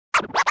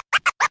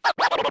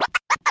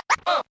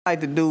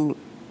like to do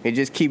is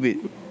just keep it,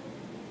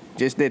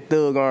 just that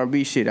thug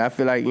R&B shit. I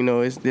feel like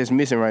it's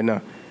missing right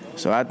now.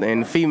 So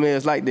and the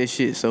females like that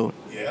shit. So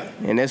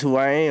and that's who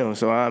I am.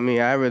 So I mean,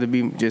 I'd rather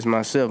be just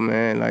myself,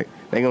 man. Like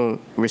they gonna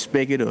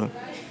respect it or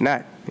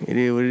not. It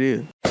is what it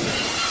is.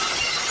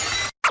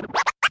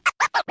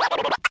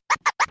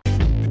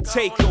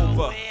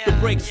 Takeover, the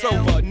break's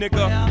over,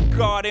 nigga.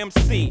 God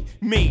MC,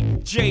 me,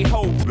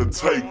 J-Hov. The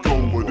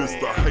takeover, this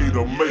the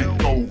hater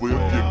makeover.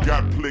 If you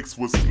got flicks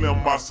with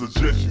Slim, I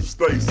suggest you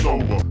stay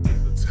sober.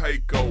 The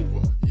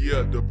takeover,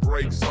 yeah, the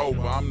break's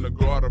over. I'm the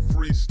god of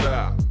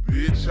freestyle,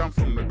 bitch. I'm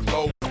from the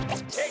clover.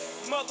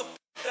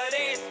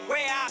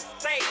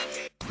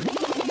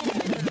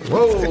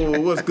 Whoa,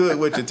 what's good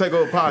with you?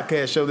 Takeover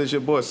Podcast Show. This your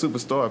boy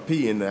Superstar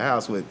P in the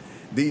house with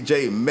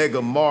DJ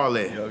Mega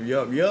Marley.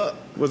 Yup.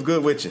 What's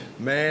good with you?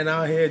 Man,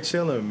 out here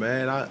chilling,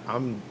 man.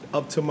 I'm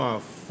up to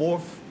my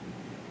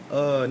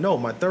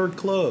my third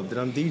club that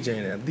I'm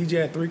DJing at. I'm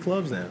DJing at 3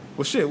 clubs now.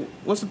 Well, shit,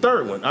 what's the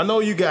third one? I know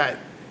you got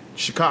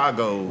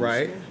Chicago.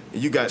 Right.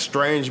 You got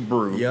Strange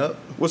Brew. Yep.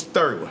 What's the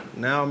third one?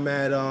 Now I'm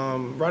at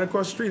right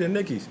across the street at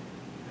Nicky's.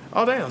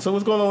 Oh, damn. So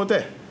what's going on with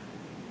that?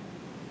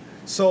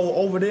 So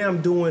over there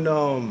I'm doing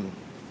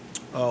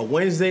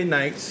Wednesday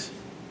nights.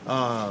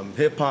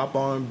 Hip hop,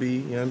 R&B,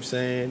 you know what I'm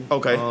saying?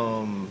 Okay. You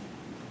know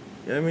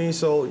what I mean?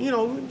 So,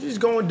 just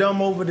going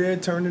dumb over there,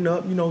 turning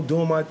up,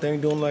 doing my thing,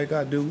 doing like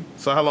I do.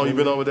 So how long you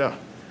been over there?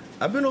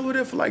 I've been over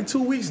there for like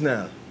 2 weeks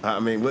now. I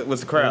mean,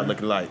 what's the crowd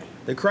looking like?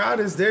 The crowd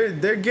is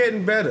they're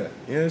getting better.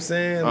 You know what I'm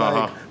saying?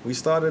 Like we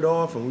started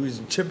off and we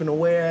was chipping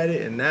away at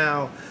it, and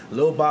now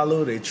little by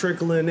little they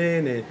trickling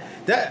in, and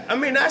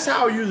that's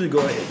how it usually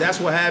goes. That's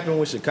what happened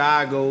with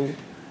Chicago,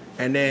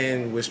 and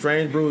then with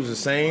Strange Brews the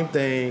same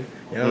thing.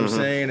 You know what I'm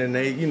saying? And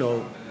they,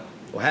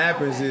 what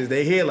happens is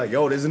they hear like,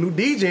 yo, there's a new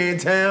DJ in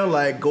town,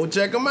 like go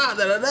check them out,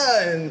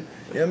 and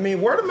you know what I mean,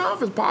 word of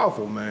mouth is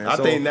powerful, man. I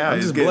think now I'm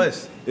just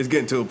blessed. It's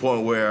getting to a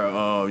point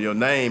where your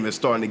name is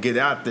starting to get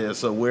out there,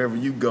 so wherever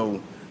you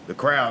go, the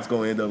crowd's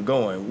going to end up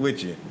going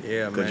with you.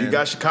 Yeah, man. Because you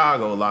got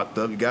Chicago locked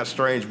up, you got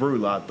Strange Brew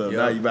locked up,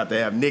 now you about to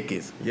have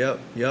Nicky's. Yep.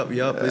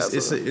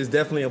 It's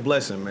definitely a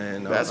blessing,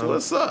 man. That's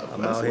what's up.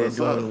 I'm out here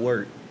doing the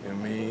work. You know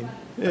what I mean?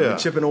 Yeah. I've been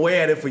chipping away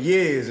at it for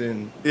years,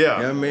 and you know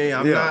what I mean?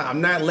 I'm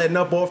not letting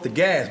up off the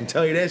gas. I'm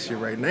telling you that shit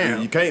right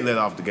now. You can't let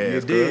off the gas.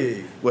 You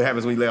dig. What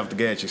happens when you let off the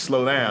gas? You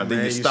slow down,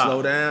 then you stop. You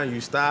slow down,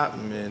 you stop,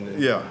 and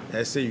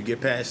that's it. You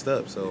get passed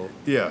up. So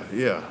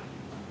yeah.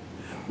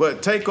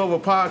 But Takeover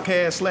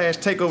Podcast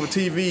 / Takeover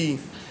TV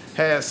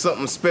has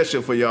something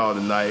special for y'all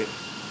tonight.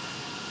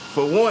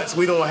 For once,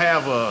 we don't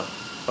have a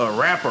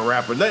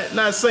rapper.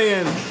 Not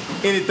saying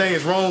anything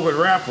is wrong with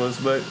rappers,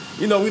 but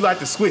we like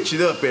to switch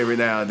it up every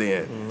now and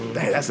then.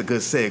 Dang, that's a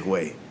good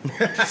segue.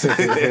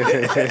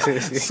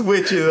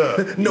 Switch it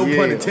up. No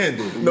pun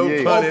intended.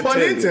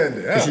 Pun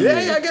intended.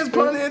 Yeah, I guess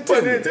pun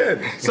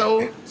intended.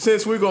 So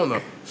since we're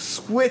gonna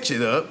switch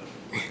it up,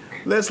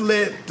 let's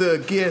let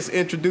the guest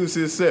introduce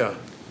himself.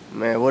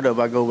 Man, what up?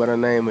 I go by the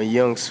name of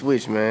Young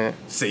Switch, man.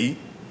 See?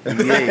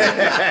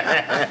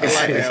 Yeah. I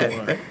like that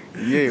one.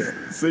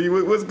 Yeah. See,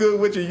 what's good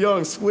with your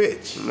Young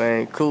Switch?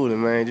 Man,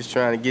 coolin', man. Just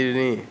trying to get it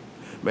in.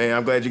 Man,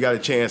 I'm glad you got a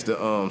chance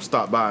to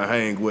stop by and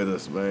hang with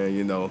us,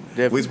 man.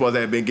 Definitely. We supposed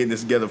to have been getting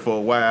this together for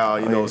a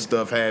while.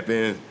 Stuff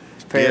happened.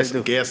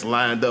 Guests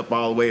lined up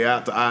all the way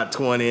out to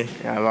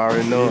I-20. I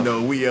already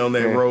know. We on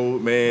that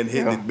road, man,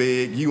 hitting it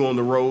big. You on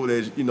the road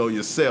as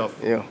yourself.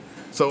 Yeah.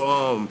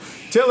 So,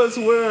 tell us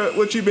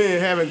what you've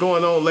been having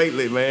going on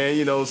lately,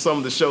 man. Some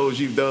of the shows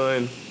you've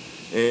done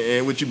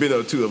and what you've been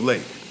up to of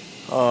late.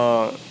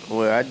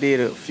 Well, I did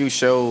a few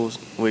shows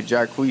with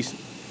Jacquees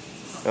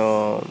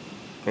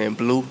and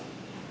Blue.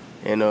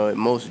 And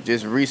most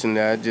just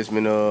recently, I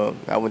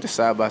went to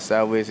South by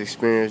Southwest,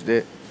 experienced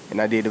that, and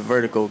I did the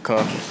Vertigo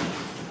conference.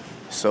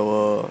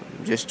 So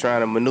just trying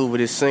to maneuver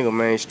this single,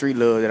 man, Street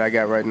Love that I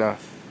got right now.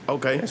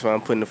 Okay. That's what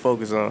I'm putting the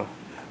focus on.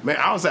 Man,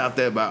 I was out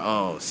there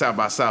by South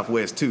by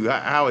Southwest too.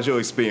 How was your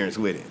experience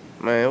with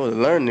it? Man, it was a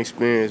learning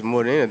experience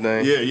more than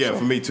anything. Yeah,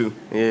 for me too.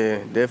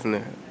 Yeah,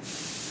 definitely.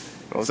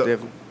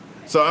 Definitely.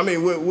 So I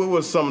mean, what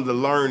were some of the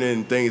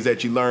learning things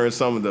that you learned?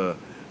 Some of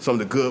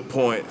the good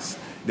points,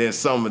 then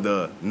some of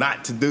the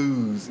not to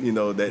dos.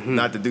 That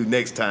not to do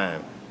next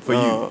time for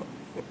you.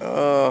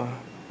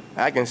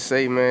 I can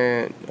say,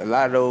 man, a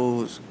lot of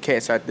those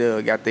cats out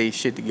there got their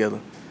shit together.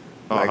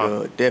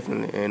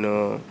 Definitely.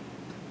 And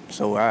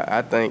so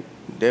I think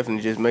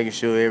definitely just making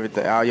sure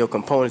everything, all your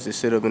components is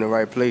set up in the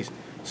right place.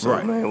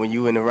 So, man, when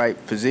you in the right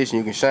position,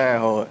 you can shine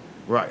hard.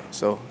 Right.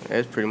 So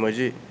that's pretty much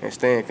it. And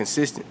staying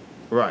consistent.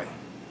 Right.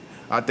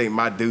 I think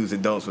my do's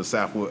and don'ts for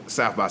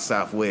South by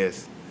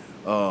Southwest,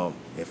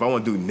 if I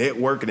want to do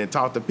networking and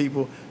talk to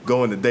people,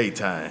 go in the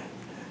daytime.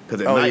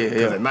 Because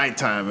at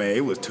nighttime, man,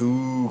 it was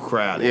too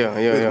crowded.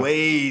 It was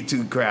way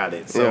too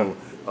crowded. So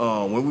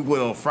when we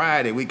went on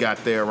Friday, we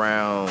got there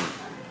around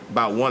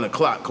about 1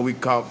 o'clock because we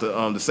caught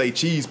the Say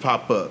Cheese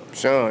pop up.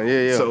 Sure,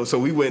 yeah. So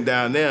we went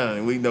down there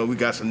and we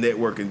got some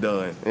networking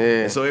done.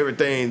 Yeah. And so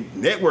everything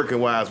networking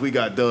wise we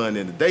got done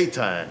in the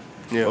daytime.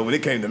 Yeah. But when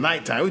it came to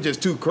nighttime, it was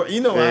just too crowded.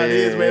 You know how it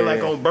is, man,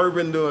 like on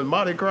Bourbon doing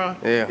Mardi Gras?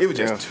 Yeah. It was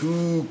just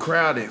too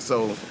crowded,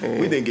 so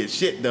we didn't get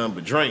shit done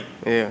but drink.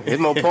 Yeah, it's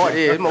more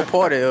party, more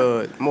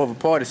of a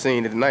party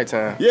scene at the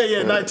nighttime.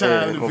 Yeah,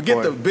 nighttime.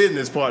 Forget the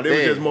business part. It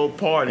was just more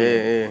party.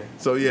 Yeah.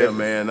 So,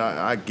 man,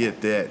 I get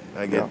that.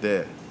 I get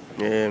that.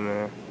 Yeah,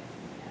 man.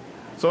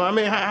 So, I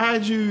mean, how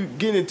did you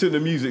get into the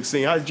music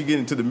scene? How did you get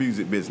into the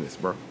music business,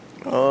 bro?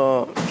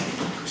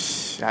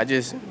 I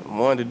just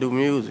wanted to do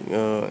music.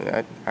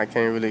 I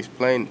can't really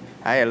explain.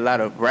 I had a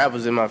lot of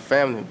rappers in my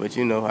family, but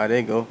you know how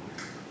they go.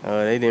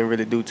 They didn't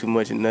really do too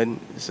much of nothing,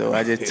 so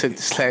I just took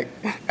the slack,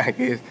 I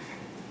guess.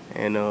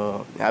 And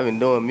I've been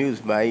doing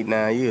music about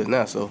 8-9 years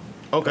now, so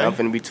I'm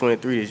finna be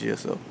 23 this year,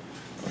 so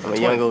I'm a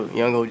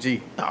young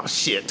OG. Oh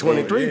shit,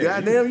 23, yeah.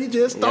 Goddamn, you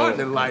just starting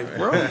in life,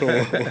 bro.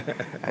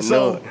 I know.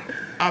 So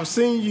I've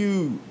seen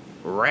you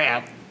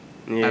rap.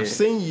 Yeah. I've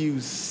seen you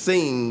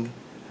sing.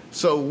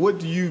 So what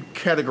do you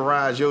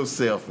categorize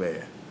yourself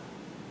as? An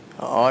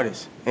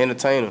artist,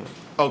 entertainer.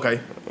 Okay.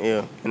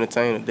 Yeah,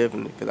 entertainer,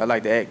 definitely, because I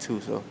like to act too,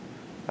 so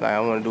I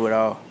want to do it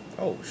all.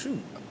 Oh, shoot.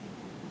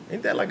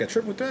 Ain't that like a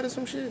triple threat or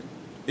some shit?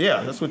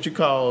 Yeah, that's what you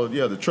call,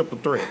 the triple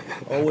threat.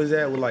 Oh, is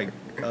that with like,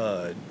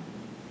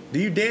 do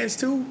you dance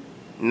too?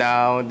 No,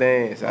 I don't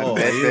dance. That's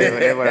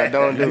what I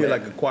don't do. You're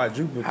like a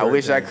quadruple threat. I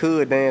wish I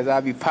could dance.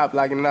 I'd be pop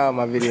like in all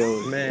my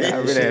videos. Man, I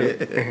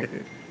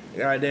really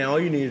God damn, all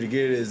you need to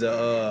get is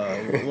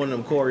one of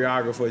them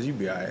choreographers, you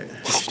be all right.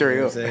 Straight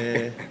up. You know what I'm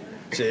saying?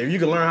 Shit, if you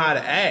can learn how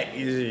to act,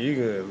 you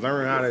can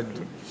learn how to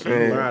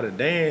learn how to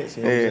dance.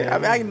 You know what I'm saying? I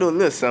mean, I can do a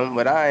little something,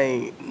 but I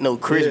ain't no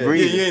Chris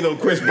Breezy. You ain't no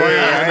Chris Brown or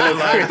anything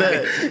like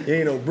that. You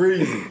ain't no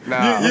breezy.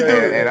 Nah,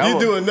 you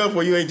do enough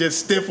where you ain't just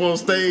stiff on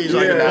stage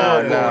like a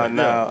ball.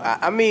 No.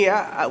 I mean,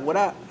 what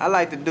I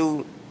like to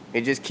do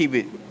is just keep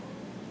it,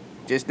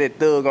 just that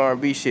thug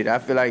R&B shit. I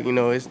feel like,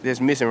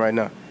 it's missing right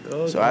now.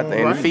 So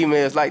and the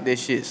females like that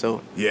shit.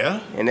 So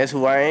yeah, and that's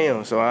who I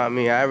am. So I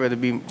mean, I'd rather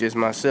be just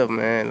myself,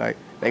 man. Like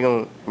they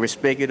gonna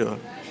respect it or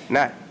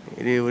not.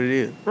 It is what it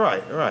is.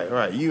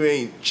 Right. You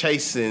ain't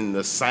chasing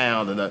the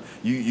sound and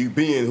you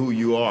being who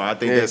you are. I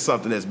think that's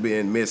something that's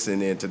been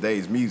missing in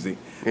today's music.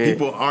 Yeah.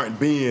 People aren't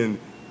being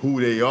who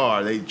they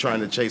are. They trying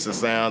to chase a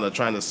sound or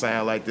trying to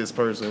sound like this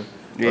person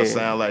or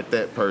sound like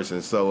that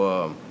person.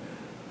 So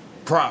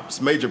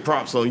major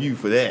props on you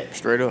for that.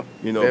 Straight up.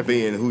 Definitely.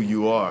 Being who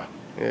you are.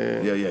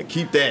 Yeah.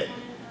 Keep that,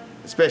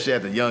 especially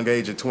at the young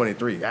age of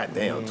 23.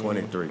 Goddamn,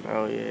 23.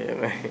 Oh yeah,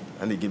 man.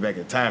 I need to get back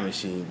in time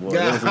machine, boy.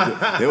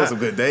 There was some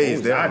good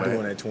days there, man.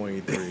 doing at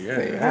 23.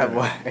 Yeah.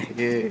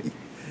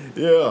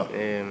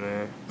 Yeah,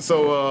 man.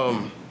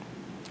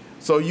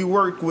 So you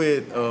work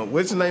with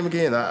what's his name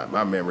again?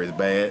 My memory is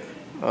bad.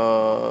 You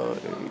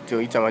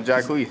talking about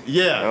Jacquees?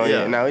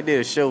 Yeah. Now we did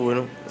a show with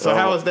him. So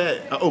how was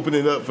that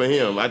opening up for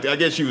him? I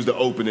guess you was the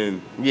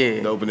opening. Yeah.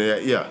 The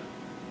opening. Yeah.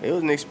 It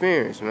was an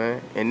experience,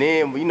 man. And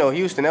then,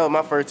 Houston, that was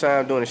my first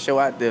time doing a show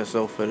out there.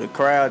 So for the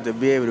crowd to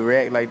be able to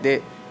react like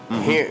that,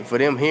 for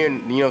them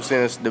hearing,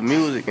 the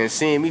music and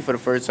seeing me for the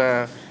first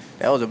time,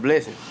 that was a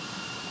blessing.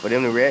 For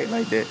them to react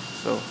like that.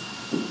 So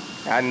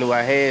I knew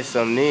I had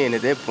something in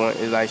at that point.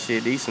 It's like,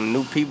 shit, these some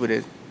new people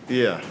that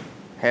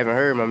haven't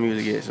heard my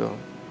music yet. So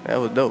that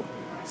was dope.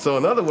 So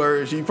in other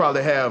words, you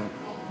probably have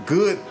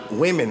good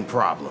women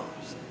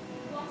problems.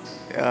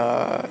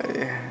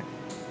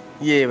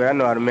 Yeah, but I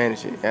know how to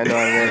manage it. I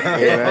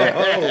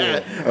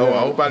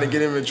hope I didn't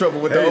get him in trouble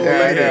with the old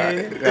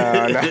lady.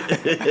 Nah.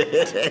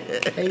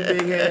 Hey,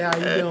 big head, how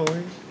you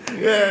doing?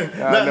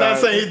 Yeah, not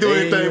saying he do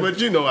anything,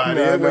 but you know how it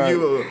is. When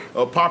you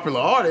a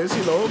popular artist,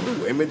 the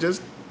women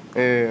just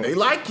they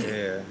like you.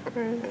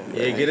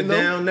 Yeah, get it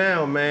down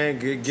now, man.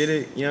 Get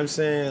it. You know what I'm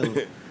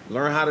saying?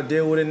 Learn how to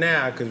deal with it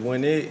now, because when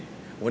they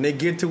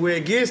get to where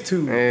it gets to,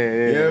 you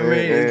know what I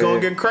mean? It's gonna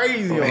get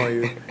crazy on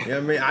you. You know what I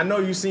mean? I know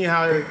you seen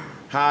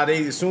how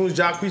they, as soon as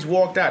Jacquees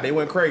walked out, they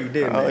went crazy,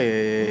 didn't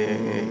they?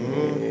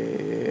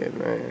 Yeah,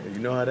 man. You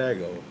know how that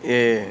goes.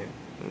 Yeah.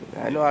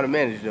 I know how to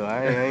manage, though.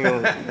 I ain't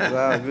gonna, it's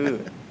all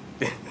good.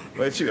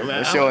 But you, man,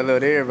 I'm showing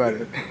love to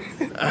everybody.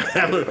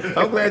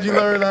 I'm glad you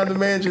learned how to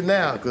manage it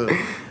now, cause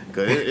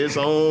it's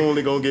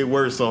only gonna get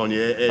worse on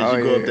you as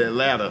you go up that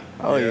ladder.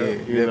 Oh, yeah.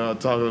 You know what I'm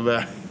talking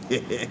about?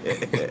 You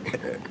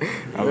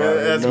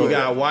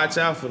gotta watch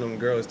out for them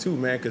girls, too,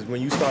 man, because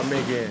when you start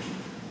making...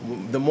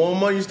 The more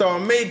money you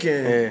start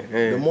making,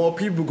 the more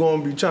people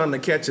gonna be trying to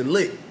catch a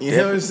lick. You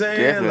know what I'm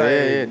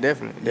saying?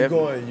 Definitely,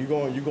 definitely.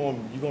 You're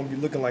gonna be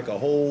looking like a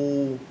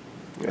whole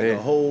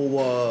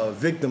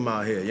victim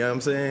out here. You know what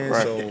I'm saying?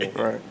 Right. So,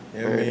 right.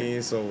 You know what I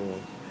mean?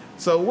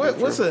 So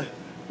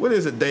what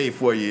is a day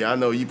for you? I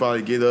know you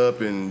probably get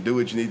up and do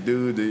what you need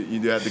to do.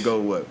 You have to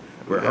go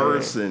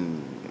rehearse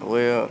and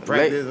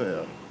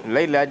practice.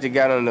 Lately, I just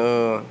got on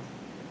the.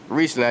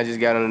 Recently, I just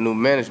got on a new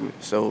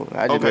management, so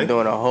I just been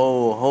doing a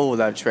whole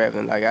lot of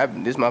traveling. Like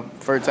this is my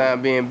first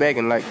time being back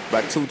in like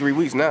about 2-3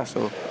 weeks now.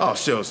 So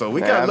sure. So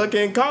we got lucky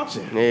and caught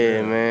you.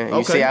 Yeah, man.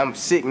 You see, I'm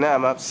sick now.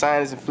 My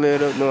sinus and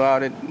flared up, doing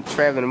all that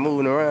traveling and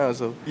moving around.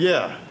 So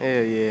yeah,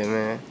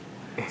 man.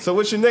 So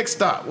what's your next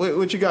stop?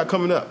 What you got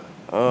coming up?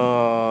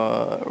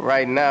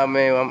 Right now,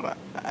 man,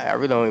 I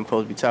really don't even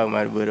supposed to be talking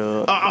about it, but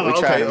we're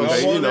trying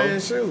to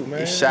shoot,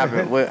 man.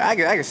 Shopping. Well, I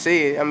can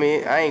say it. I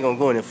mean, I ain't gonna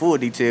go into full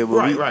detail,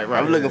 but right.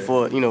 I'm looking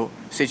for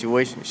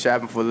situation,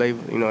 shopping for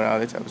labor, and all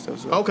that type of stuff.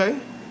 So. Okay.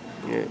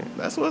 Yeah.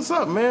 That's what's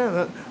up,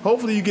 man.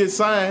 Hopefully you get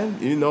signed.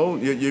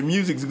 Your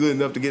music's good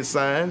enough to get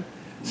signed.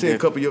 See a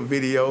couple of your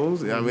videos.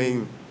 Mm-hmm. I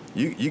mean,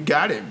 you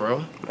got it,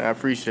 bro. I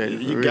appreciate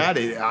it. You got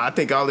it. I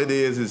think all it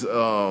is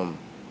I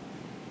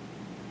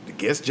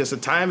guess just a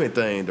timing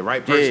thing. The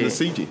right person to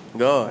see you.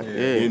 God,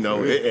 it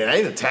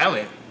ain't a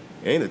talent.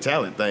 It ain't a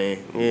talent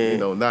thing.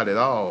 Yeah. Not at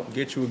all.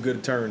 Get you a good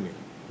attorney.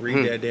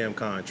 Read that damn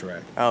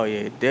contract. Oh,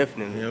 yeah,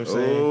 definitely. You know what I'm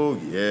saying? Oh,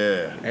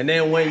 yeah. And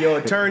then when your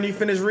attorney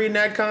finish reading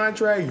that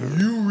contract,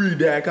 you read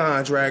that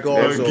contract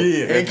also.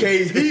 Again. In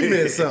case he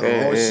missed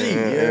something or she. You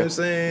know what I'm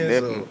saying?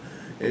 Definitely.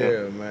 So,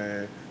 yeah,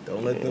 man.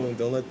 Don't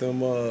let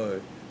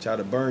them try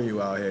to burn you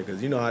out here,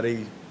 because you know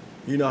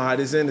how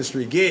this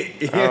industry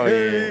get. Oh,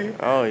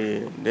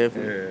 yeah.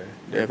 Definitely. Yeah.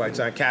 Everybody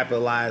trying to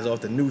capitalize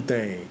off the new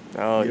thing.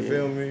 Oh, you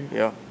feel me?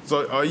 Yeah.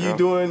 So are you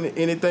doing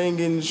anything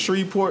in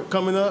Shreveport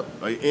coming up?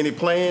 Any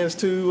plans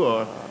to,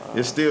 or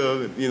it's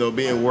still,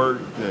 being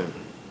worked?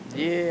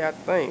 Yeah, I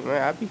think,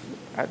 man. I think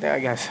I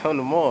got something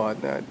tomorrow. I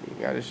think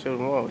I got to show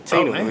tomorrow.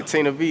 With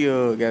Tina B,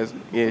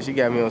 she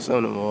got me on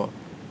something tomorrow.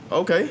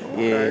 Okay.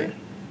 Yeah.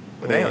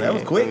 Damn, that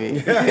was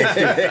quick.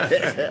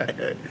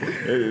 that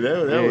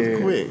was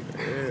quick.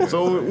 Yeah.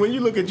 So when you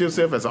look at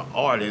yourself as an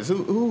artist,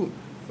 who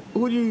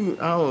do you,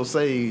 I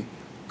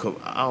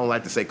don't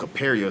like to say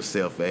compare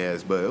yourself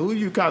as, but who do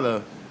you kind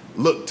of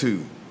look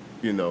to,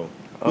 Who's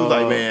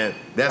like, man,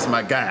 that's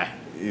my guy,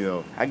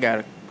 I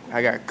got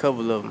a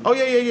couple of them. Oh,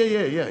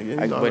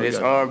 yeah. But it's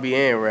R&B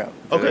and rap.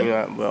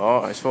 Okay.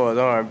 But as far as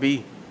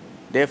R&B,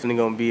 definitely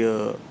going to be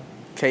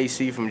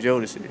KC from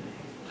Jodeci.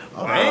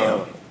 Oh,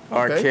 damn.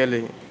 R.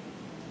 Kelly,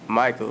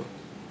 Michael,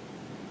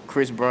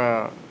 Chris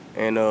Brown,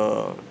 and,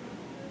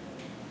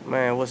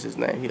 man, what's his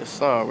name? He a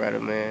songwriter,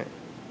 man.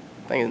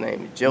 I think his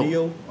name is Joe.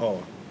 Neo?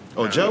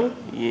 Oh, Joe?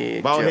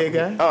 Yeah, Bald Joe. head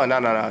guy? Oh,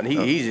 no.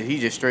 He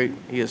just straight.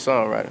 He a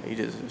songwriter. He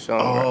just a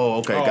songwriter. Oh,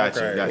 okay,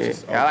 gotcha. Yeah.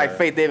 Okay. I like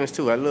Faith Evans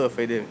too. I love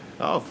Faith Evans.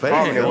 Oh, Faith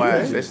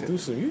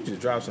Evans. You just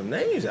drop some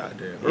names out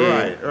there.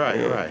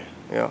 Right.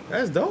 Yeah.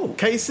 That's dope.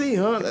 KC,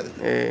 huh?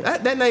 Yeah.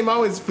 That name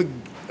always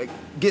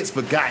gets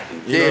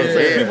forgotten. You know what I'm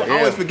saying? People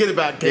always forget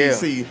about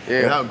KC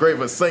and how great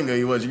of a singer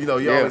he was. You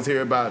always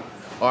hear about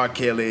R.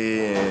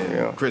 Kelly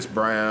and Chris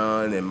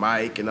Brown and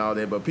Mike and all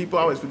that, but people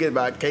always forget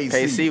about KC.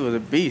 KC was a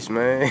beast,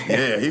 man.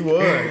 Yeah, he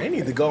was. They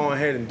need to go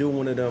ahead and do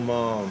one of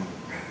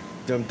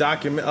them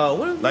document.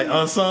 Like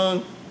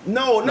Unsung.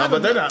 No,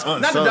 but they're not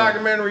unsung. Not the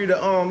documentary.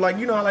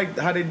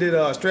 How they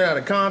did Straight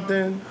Outta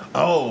Compton.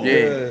 Oh,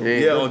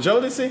 yeah. On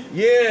Jodeci.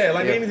 Yeah,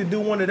 they need to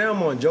do one of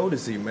them on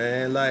Jodeci,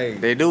 man.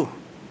 Like they do.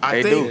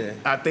 I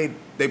think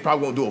they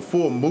probably won't do a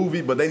full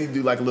movie, but they need to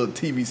do like a little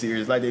TV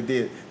series like they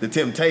did The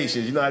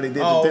Temptations. You know how they did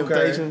The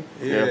Temptations?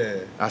 Yeah.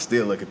 I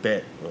still look at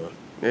that.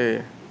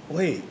 Yeah.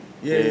 Wait.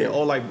 Yeah.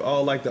 All like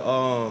the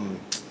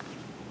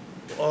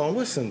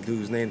what's some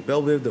dude's name?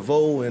 Belle Biv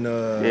DeVoe and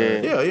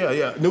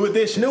Yeah. New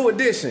Edition.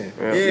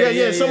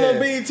 Yeah. Some on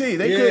BET. They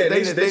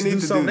need to do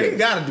something. They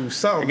gotta do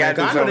something. I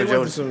know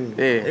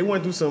they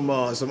went through some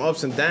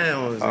ups and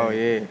downs. Oh,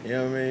 yeah. You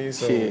know what I mean?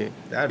 So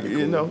that'd be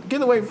cool.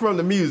 Get away from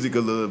the music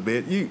a little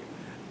bit.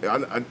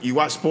 You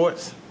watch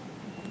sports?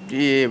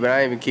 Yeah, but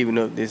I ain't been keeping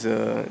up this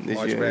year,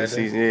 this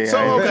season. Yeah,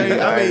 so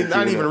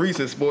not even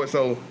recent sports.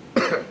 So,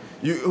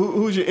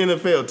 who's your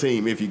NFL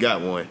team if you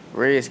got one?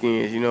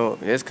 Redskins.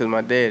 That's because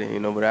my daddy.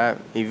 But I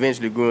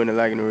eventually grew into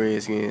liking the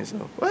Redskins.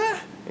 So. What?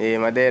 Yeah,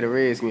 my dad a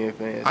Redskins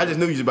fan. So. I just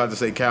knew you was about to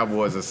say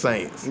Cowboys or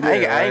Saints. I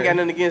ain't got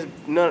nothing against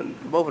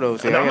both of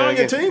those teams.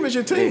 Your team is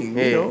your team.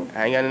 Yeah,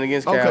 I ain't got nothing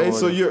against Cowboys. Okay,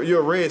 so you're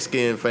a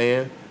Redskin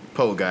fan,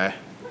 po guy.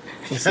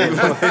 Bless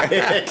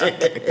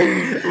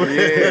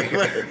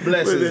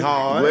his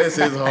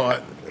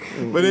heart.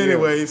 But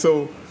anyway,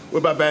 so what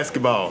about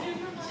basketball?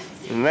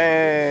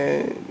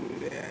 Man,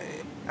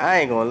 I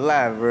ain't gonna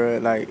lie, bro.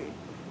 Like,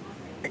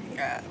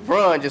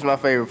 Bron just my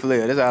favorite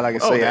player. That's all I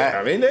can say.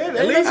 At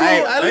least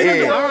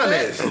you're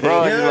honest.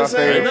 Bron just my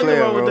favorite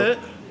player, wrong with bro. that.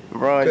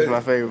 Bron is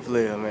my favorite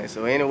player, man.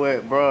 So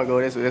anywhere Bron go,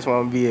 that's where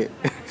I'm gonna be at.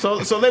 So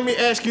let me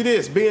ask you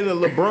this: being a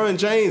LeBron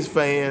James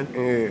fan,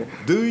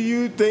 do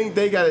you think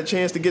they got a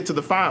chance to get to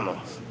the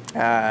finals?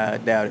 I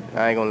doubt it.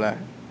 I ain't gonna lie.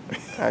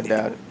 I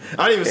doubt it.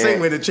 I didn't even say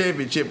win the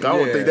championship. I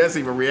don't think that's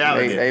even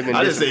reality. I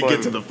just say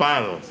get to the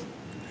finals.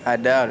 I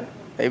doubt it.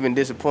 They've been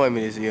disappointing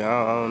me this year.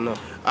 I don't know.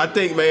 I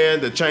think, man,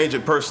 the change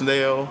of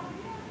personnel,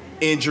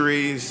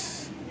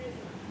 injuries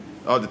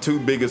are the two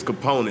biggest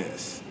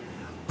components.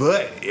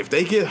 But if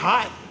they get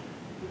hot,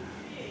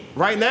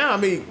 right now,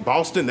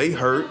 Boston, they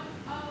hurt.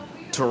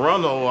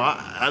 Toronto,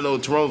 I know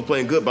Toronto's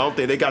playing good, but I don't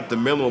think they got the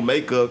mental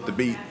makeup to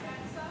beat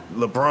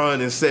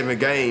LeBron in 7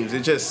 games.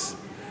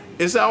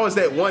 It's always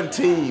that one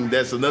team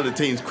that's another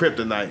team's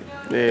kryptonite.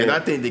 Yeah. And I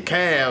think the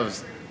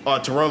Cavs are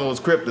Toronto's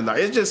kryptonite.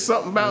 It's just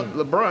something about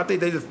LeBron. I think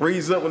they just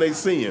freeze up when they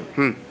see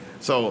him.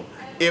 So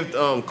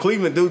if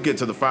Cleveland do get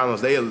to the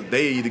finals, they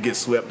either get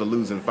swept or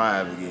lose in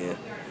 5 again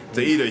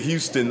to either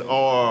Houston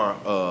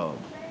or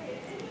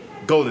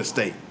Golden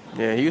State.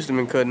 Yeah, Houston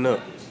been cutting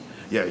up.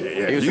 Yeah.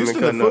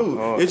 Houston the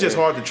food. It's just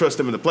hard to trust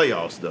them in the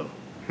playoffs, though.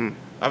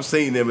 I've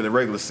seen them in the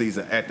regular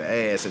season at the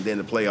ass, and then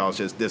the playoffs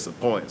just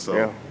disappoint.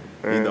 So,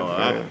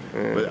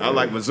 but I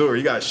like Missouri.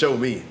 You got to show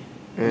me.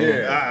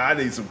 Yeah, I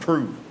need some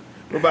proof.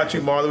 What about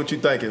you, Marlon? What you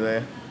thinking,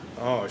 man?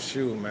 Oh,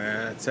 shoot,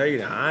 man. I tell you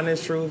the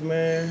honest truth,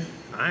 man.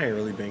 I ain't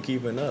really been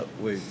keeping up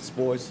with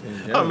sports in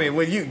general. I mean,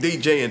 when you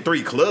DJ in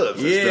 3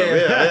 clubs and stuff.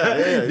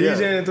 Yeah.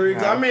 DJ in 3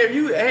 clubs. I mean,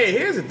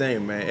 here's the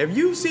thing, man. If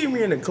you see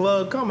me in the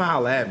club, come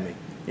holler at me.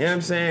 You know what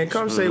I'm saying?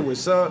 Come say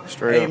what's up.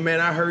 Straight up.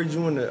 Man, I heard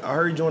you on the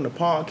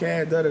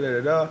podcast. Da da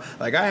da da.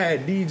 Like I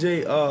had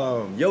DJ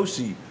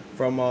Yoshi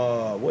from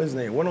what's his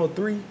name?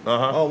 103.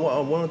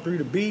 103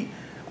 The Beat.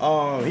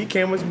 He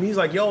came with me. He's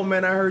like, yo,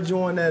 man, I heard you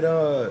on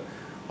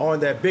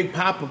that Big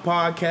Papa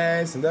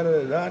podcast and da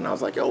da da. And I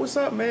was like, yo, what's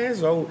up, man?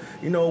 So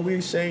we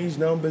exchanged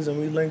numbers and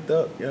we linked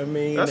up. You know what I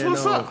mean? That's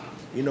what's up.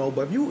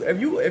 But if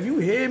you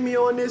hear me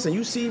on this and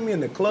you see me in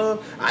the club,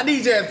 I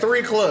DJ at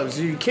 3 clubs.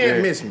 So you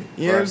can't miss me.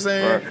 You know what I'm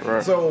saying?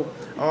 Right. So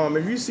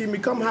if you see me,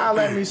 come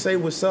holler at me, say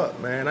what's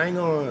up, man. I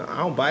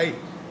don't bite.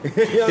 You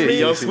know what I mean?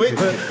 Yo, switch.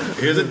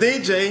 Here's a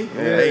DJ.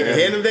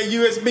 Hand him that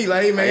USB.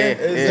 Like, hey, man,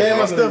 jam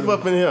my stuff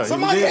up in here.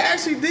 Somebody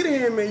actually did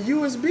him a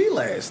USB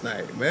last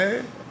night,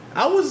 man.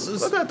 I was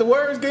look at the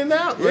words getting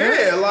out. Man.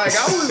 Yeah, like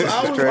I was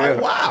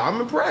like, wow,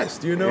 I'm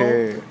impressed.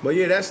 But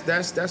yeah,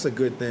 that's a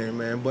good thing,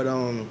 man. But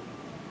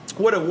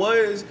what it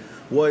was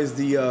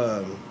the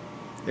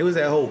it was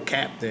that whole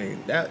cap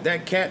thing.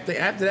 That cap thing.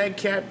 After that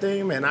cap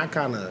thing, man, I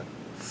kind of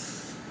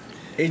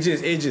it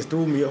just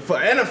threw me off. For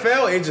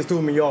NFL, it just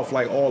threw me off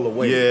like all the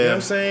way. Yeah. You know what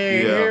I'm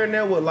saying? Yeah. Here and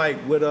there with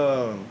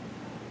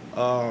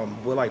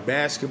like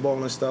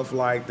basketball and stuff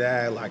like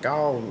that. Like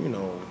I'll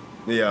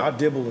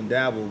dibble and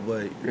dabble,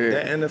 but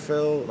that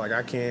NFL, like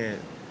I can't.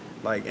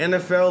 Like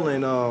NFL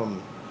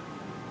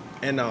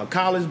and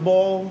college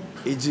ball,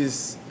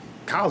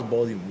 college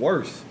ball is even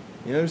worse.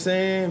 You know what I'm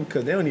saying?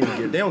 Because they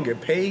don't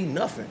get paid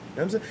nothing.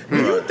 You know what I'm saying? Do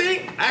you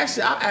think?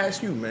 Actually, I'll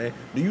ask you, man.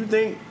 Do you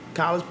think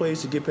college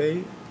players should get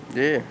paid?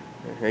 Yeah,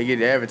 they get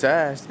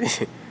advertised.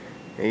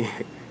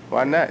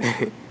 Why not?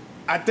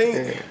 I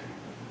think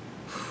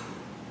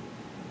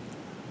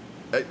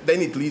they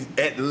need to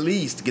at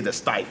least get a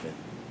stipend,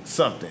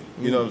 something.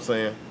 You know what I'm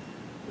saying?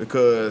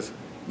 Because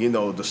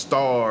the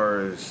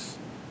stars.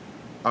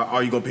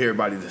 Are you gonna pay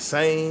everybody the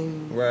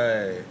same?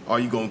 Right. Are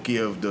you gonna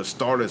give the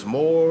starters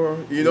more?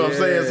 You know what I'm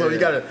saying? So you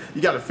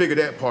gotta figure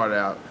that part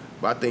out.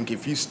 But I think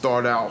if you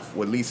start off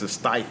with at least a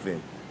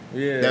stipend,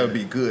 that would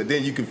be good.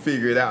 Then you can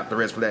figure it out the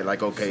rest of that.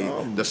 Like, okay,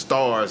 the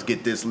stars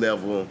get this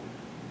level,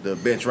 the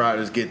bench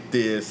riders get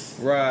this.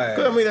 Right.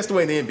 I mean, that's the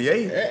way in the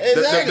NBA.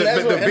 Exactly.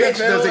 The bench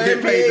doesn't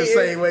get paid the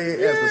same way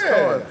as the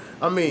stars.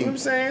 I mean, you know what I'm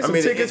saying? Some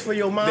tickets for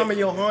your mom and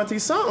your auntie,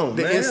 something.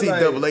 The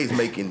NCAA's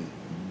making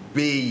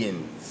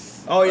billions.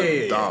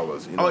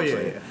 Dollars, you know what I'm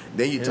saying?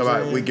 Then you talk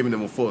about we're giving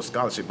them a full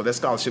scholarship, but that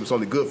scholarship is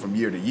only good from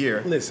year to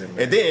year. Listen,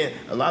 man. And then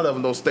a lot of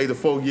them don't stay the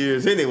 4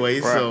 years anyway,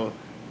 so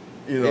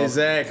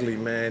Exactly,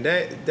 man.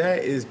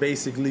 That is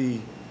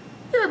basically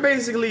you're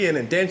basically an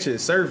indentured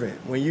servant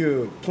when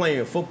you're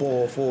playing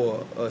football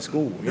for a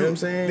school. You know what I'm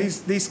saying?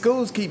 These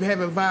schools keep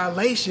having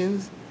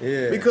violations.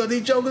 Yeah. Because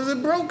these jokers are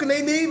broke and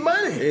they need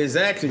money.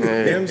 Exactly. Yeah.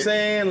 You know what I'm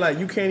saying? Like,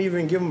 you can't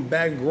even give them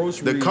back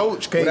groceries. The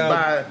coach can't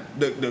buy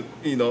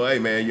hey,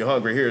 man, you're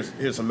hungry.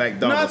 Here's some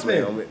McDonald's.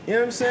 Nothing. Man. You know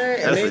what I'm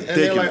saying? That's and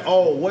they're like,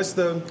 oh, what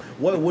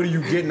are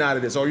you getting out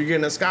of this? Are you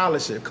getting a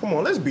scholarship? Come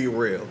on, let's be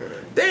real.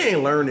 They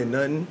ain't learning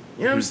nothing.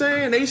 You know what I'm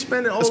saying? They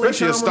spending all their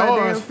time on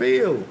that damn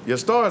field. Your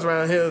stars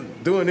around here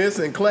doing this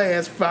in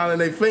class, filing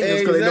their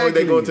fingers because they know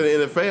they go to the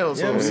NFL. So.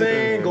 You know what I'm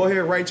saying? Go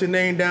ahead, write your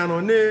name down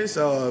on this.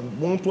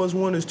 1 +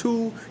 1 is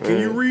 2. Can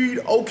you read?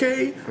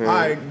 Okay. All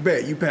right,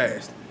 bet you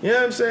passed. You know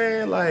what I'm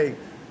saying? Like,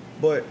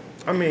 but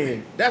I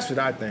mean, that's what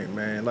I think,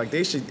 man. Like,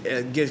 they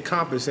should get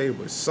compensated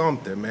with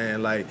something,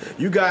 man. Like,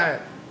 you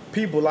got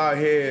people out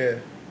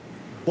here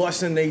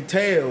busting their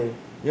tail, you know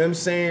what I'm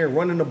saying,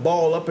 running the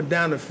ball up and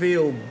down the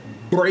field,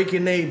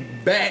 breaking their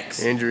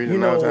backs. Injuries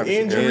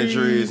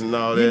and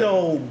all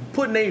that.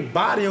 Putting their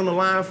body on the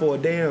line for a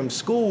damn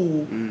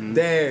school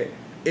that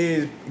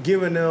is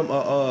giving them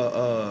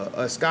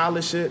a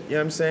scholarship, you know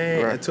what I'm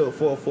saying, right.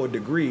 for a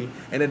degree.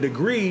 And a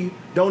degree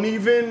don't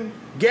even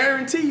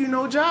guarantee you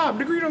no job.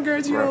 Degree don't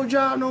guarantee you no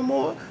job no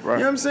more. Right. You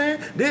know what I'm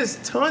saying? There's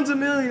tons of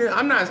millionaires.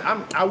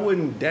 I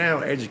wouldn't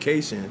down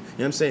education. You know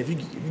what I'm saying? If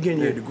you're getting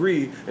your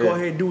degree, go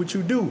ahead and do what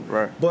you do.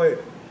 Right.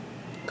 But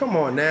come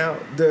on now,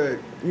 the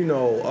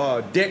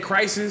debt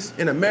crisis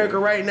in America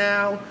right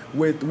now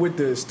with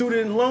the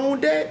student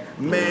loan debt,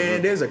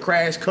 man, there's a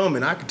crash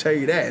coming. I can tell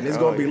you that, and it's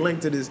gonna be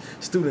linked to this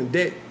student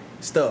debt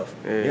stuff.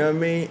 Yeah. You know what I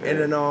mean? Yeah.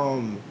 And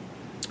then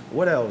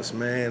what else,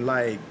 man?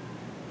 Like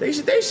they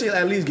should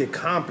at least get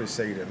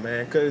compensated,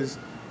 man, because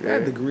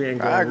that degree ain't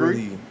gonna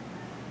really.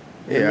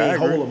 I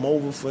hold them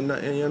over for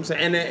nothing. You know what I'm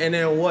saying? And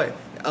then what?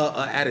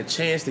 At a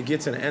chance to get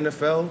to the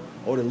NFL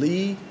or the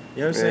league,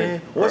 You know what I'm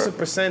saying? What's the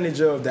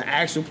percentage of the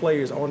actual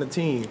players on the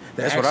team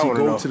that actually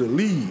go to the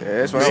league? Yeah,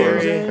 that's what I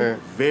want to know.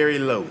 Very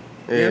low.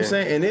 You know what I'm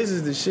saying? And this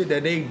is the shit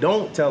that they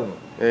don't tell them.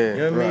 Yeah, you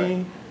know what I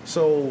mean?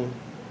 So,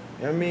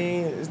 I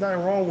mean, it's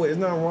nothing wrong with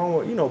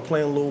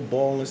playing a little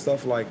ball and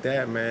stuff like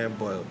that, man.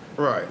 But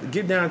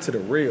get down to the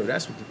real.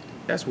 That's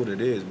what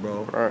it is,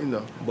 bro. Right. You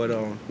know. But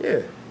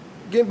yeah.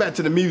 Getting back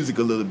to the music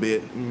a little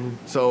bit.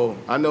 So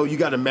I know you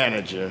got a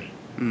manager,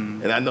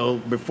 and I know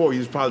before you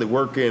was probably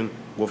working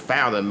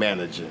without a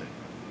manager.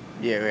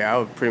 Yeah, I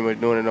was pretty much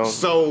doing it on.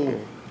 So,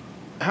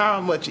 how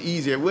much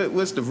easier?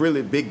 What's the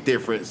really big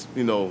difference?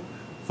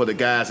 For the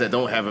guys that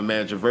don't have a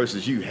manager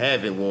versus you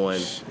having one.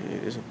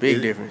 It's a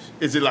big difference.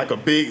 Is it like a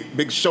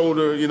big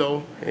shoulder,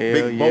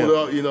 big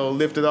boulder,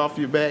 lifted off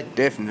your back?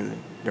 Definitely.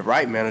 The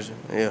right manager,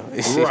 yeah.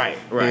 Right.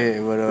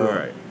 Yeah,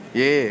 but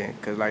yeah,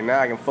 because like now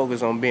I can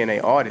focus on being an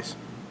artist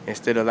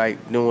instead of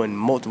like doing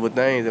multiple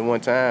things at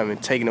one time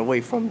and taking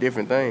away from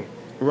different things.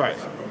 Right.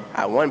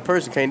 One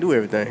person can't do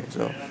everything,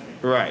 so.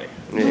 Right.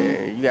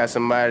 Yeah, you got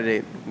somebody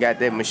that got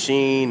that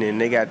machine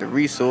and they got the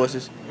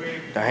resources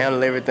to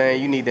handle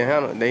everything you need to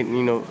handle. They,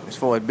 as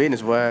far as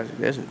business wise,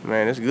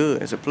 that's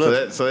good. It's a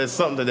plus. So that's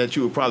something that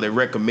you would probably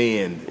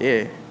recommend.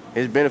 Yeah,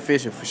 it's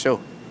beneficial for sure.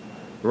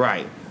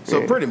 Right.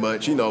 So pretty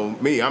much,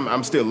 me,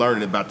 I'm still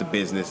learning about the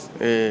business.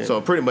 Yeah.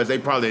 So pretty much they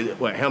probably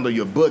handle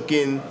your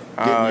booking,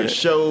 getting your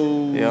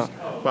shows,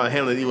 probably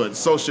handle your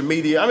social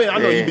media. I mean, I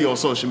know you be on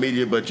social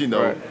media, but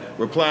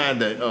replying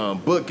to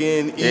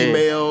booking,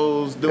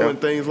 emails, doing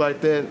things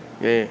like that.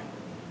 Yeah,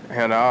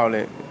 handle all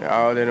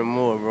that and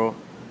more, bro.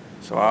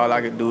 So all I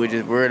could do is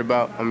just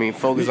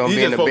focus on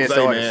being the best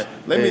artist.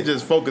 Let me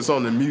just focus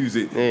on the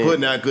music,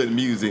 putting out good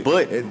music.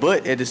 But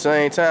at the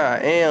same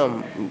time, I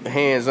am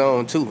hands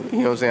on too. You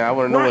know what I'm saying? I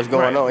want to know what's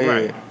going on.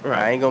 Right.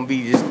 I ain't gonna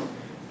be just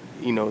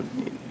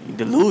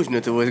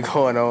delusional to what's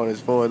going on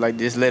as far as like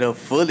just let her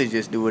fully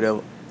just do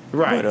whatever.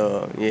 Right.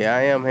 But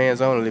I am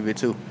hands on a little bit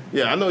too.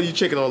 Yeah, I know you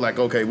checking on like,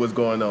 okay, what's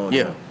going on?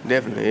 Yeah,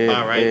 definitely.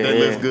 Yeah, all right, that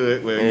looks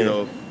good.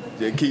 Well,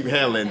 just keep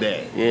handling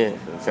that. Yeah.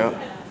 So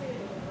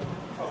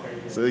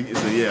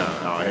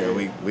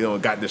we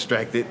don't got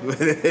distracted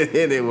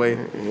anyway.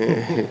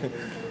 Yeah.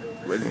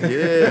 But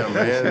yeah,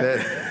 man,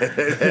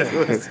 that's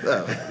what's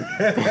up.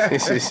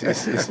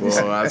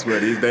 Well, I swear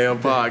these damn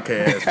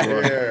podcasts,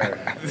 bro.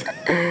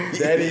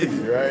 That easy,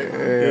 right?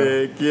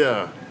 Heck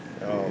yeah.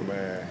 Oh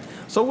man.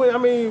 So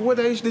what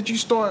age did you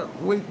start?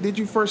 When did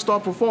you first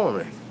start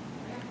performing?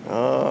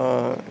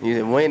 You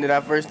said when did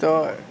I first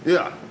start?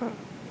 Yeah.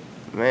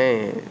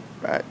 Man,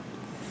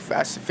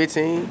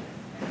 15.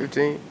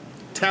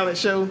 Talent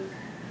show?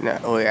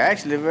 No,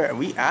 actually,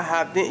 I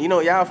hopped in.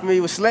 Y'all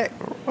familiar with Slack?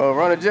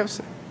 Ronald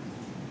Jefferson?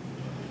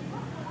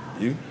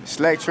 You?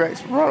 Slack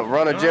Tracks,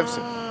 Ronald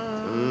Jefferson.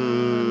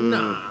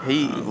 Nah.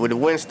 He with the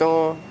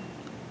Windstorm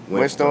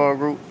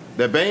group.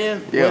 The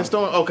band? Yeah.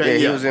 Windstorm? Okay,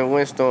 yeah. He was in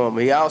Windstorm,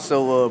 but he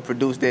also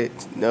produced that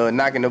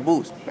Knocking the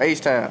Boots,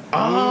 H-Town.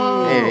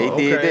 Oh, yeah, he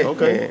did that.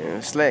 Okay. Yeah,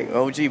 Slack,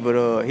 OG,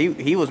 but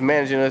he was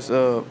managing us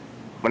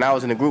when I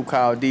was in a group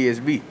called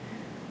DSB.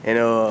 And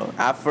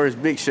our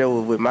first big show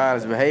was with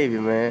Mindless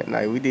Behavior, man.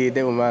 Like, we did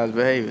that with Mindless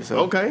Behavior. So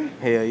okay.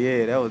 Hell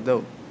yeah, that was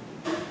dope.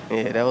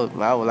 Yeah,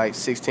 I was like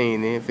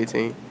 16 then,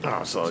 15.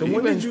 Oh, so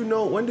when did you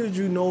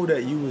know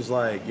that you was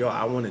like, yo,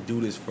 I want to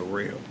do this for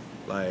real?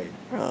 Like,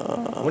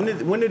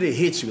 when did it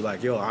hit you?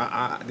 Like, yo,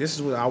 I this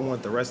is what I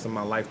want the rest of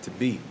my life to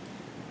be.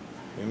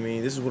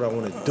 This is what I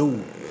want to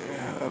do.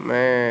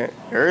 Man,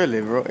 early,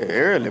 bro.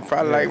 Early.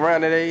 Probably like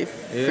around that age,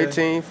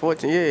 15,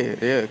 14,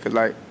 yeah. Because,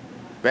 like,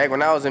 back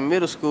when I was in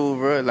middle school,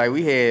 bro, like,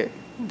 we had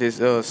this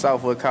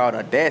software called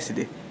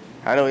Audacity.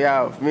 I know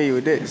y'all familiar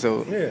with that,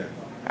 so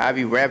I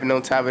be rapping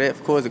on top of that.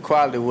 Of course, the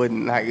quality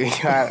wasn't like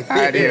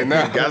I did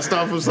now. Gotta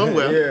start from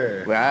somewhere.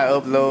 Yeah. But I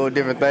upload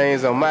different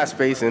things on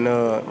MySpace,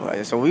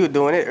 and so we were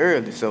doing it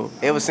early. So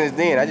ever since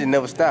then, I just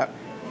never stopped.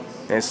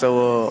 And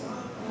so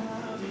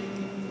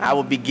I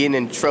would be getting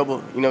in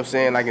trouble, you know what I'm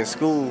saying, like in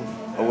school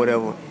or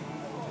whatever.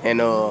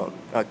 And a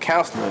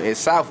counselor at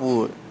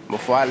Southwood,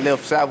 before I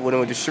left Southwood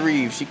and went to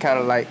Shreve, she kind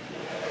of like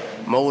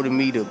molded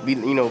me to be,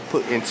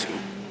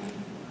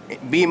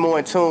 be more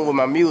in tune with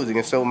my music.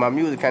 And so my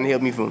music kind of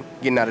helped me from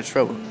getting out of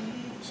trouble.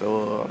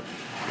 So,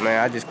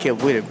 man, I just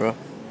kept with it, bro.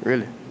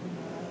 Really.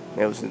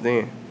 Ever since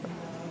then.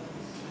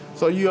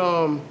 So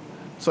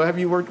so have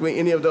you worked with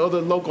any of the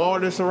other local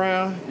artists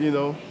around,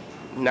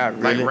 Not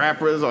really. Like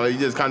rappers, or you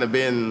just kind of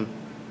been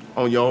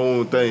on your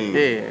own thing?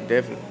 Yeah,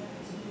 definitely.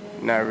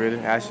 Not really.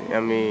 I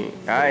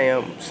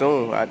am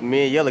soon.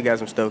 Me and Yella got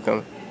some stuff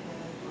coming.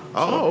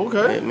 Oh,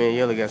 okay. Yeah, me and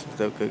Yella got some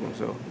stuff cooking,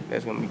 so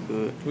that's gonna be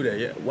good. Who that?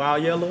 Yeah,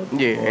 Wild Yellow.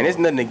 Yeah, and it's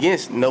nothing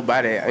against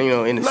nobody,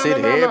 in the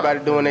city. Everybody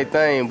doing their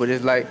thing, but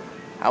it's like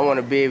I want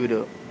to be able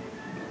to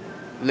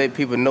let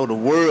people know, the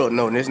world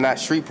know. And it's not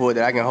Shreveport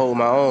that I can hold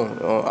my own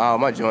on all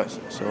my joints.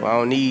 So I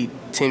don't need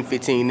 10,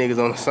 15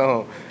 niggas on a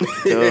song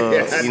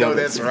to,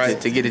 that's right.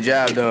 to get the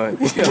job done.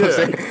 You know what I'm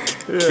saying?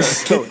 Yeah.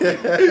 So, and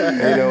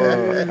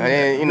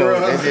then,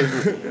 that's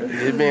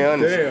just being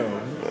honest.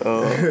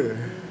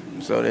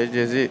 Damn. So that's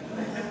just it.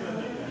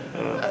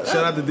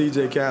 Shout out to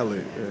DJ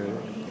Khaled.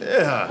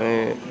 Yeah.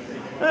 Man.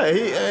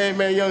 Hey,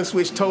 man, Young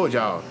Switch told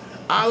y'all,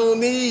 I don't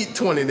need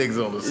 20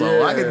 niggas on the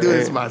song. I can do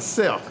this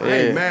myself. I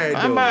ain't mad, though.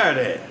 I'm mad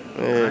at that.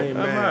 I ain't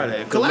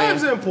mad.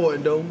 Collabs are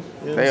important, though. You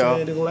know what I'm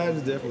saying? The collabs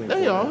is definitely important.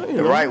 They are.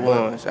 The right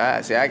ones.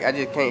 I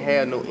just can't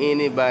have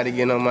anybody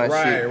getting on my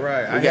shit.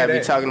 Right. We gotta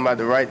be talking about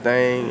the right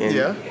thing, and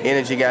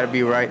energy gotta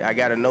be right. I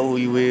gotta know who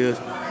you is.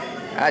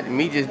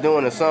 Me just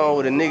doing a song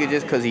with a nigga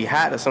just cause he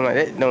hot or something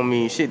like that don't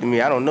mean shit to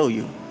me. I don't know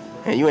you.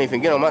 And you ain't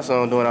finna get on my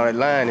song doing all that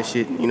lying and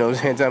shit. You know what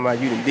I'm saying? Talking about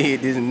you done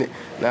did this and that.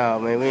 Nah,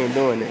 man, we ain't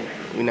doing that.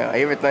 You know,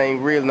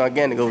 everything real and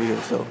organic over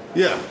here, so.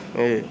 Yeah.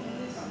 Yeah,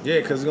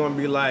 because it's going to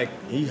be like,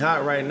 he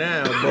hot right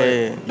now,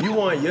 but you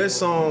want your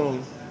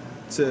song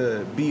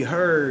to be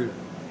heard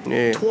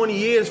 20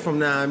 years from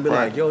now and be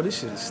like, yo, this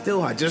shit is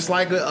still hot. Just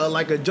like a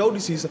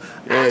Jodeci song.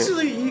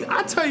 Actually,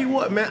 I tell you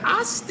what, man,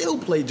 I still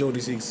play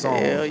Jodeci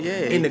songs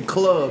in the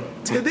club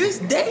to this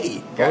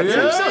day. You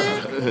know what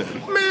I'm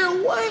saying?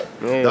 Man, what?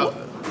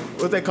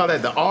 What they call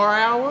that? The R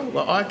hour?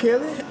 The R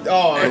Kelly?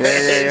 Oh,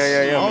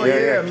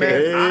 yeah,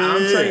 man. I'm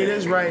telling you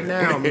this right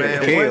now,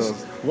 man.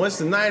 Once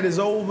the night is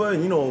over,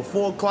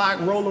 4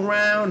 o'clock roll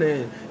around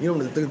and,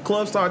 the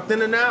club start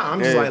thinning out, I'm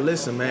just like,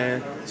 listen,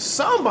 man,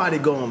 somebody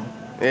going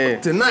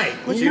tonight.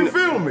 You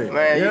feel me?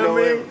 Man, you know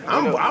what I mean?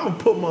 I'm going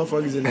to put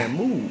motherfuckers in that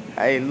mood.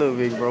 Hey, look,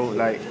 big bro,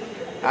 like,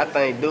 I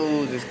think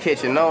dudes is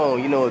catching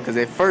on, because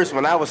at first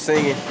when I was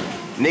singing,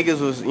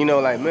 niggas was,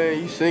 like,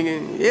 man, you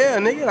singing? Yeah,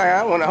 nigga, like,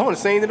 I want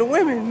to sing to the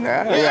women.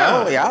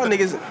 Y'all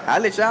niggas, I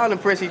let y'all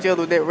impress each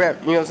other with that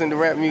rap, the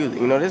rap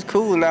music. That's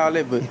cool and all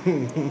that, but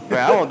man,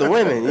 I want the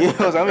women.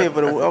 I'm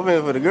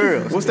here for the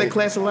girls. What's that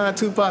classic line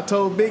Tupac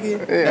told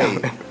Biggie? Hey,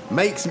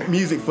 makes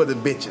music for the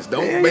bitches.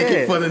 Don't make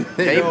it for the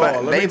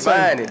niggas. They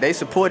buying it. They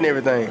supporting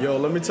everything. Yo,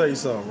 let me tell you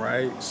something,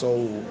 right?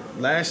 So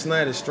last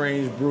night at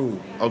Strange Brew,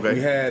 we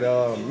had,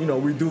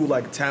 we do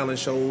like talent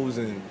shows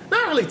and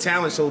not really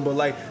talent shows, but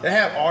like they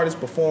have artists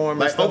perform.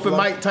 Like open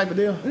mic type of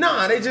deal?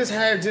 Nah, they just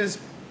have just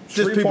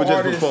people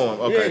just perform.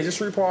 Okay. Yeah, just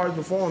street artists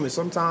perform. And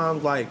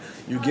sometimes like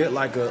you get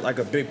like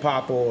a Big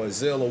Papa or a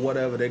Zill or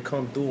whatever, they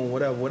come through and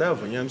whatever.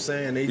 You know what I'm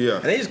saying? And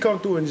they just come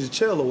through and just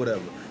chill or whatever.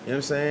 You know what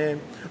I'm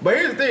saying? But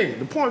here's the thing.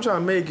 The point I'm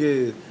trying to make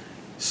is,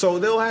 so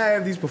they'll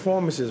have these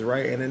performances,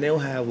 right? And then they'll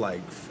have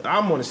like,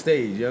 I'm on the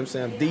stage, you know what I'm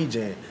saying? I'm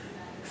DJing.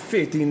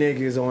 50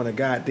 niggas on a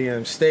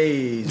goddamn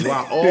stage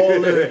while all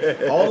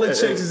the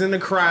chicks is in the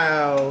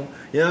crowd.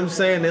 You know what I'm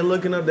saying? They're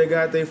looking up, they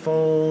got their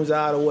phones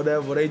out or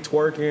whatever, they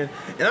twerking.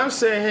 And I'm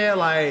sitting here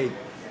like,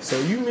 so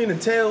you mean to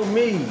tell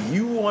me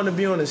you want to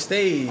be on the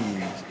stage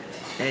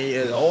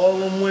and all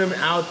them women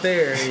out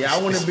there and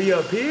y'all want to be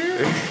up here?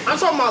 I'm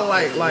talking about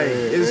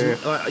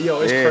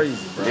it's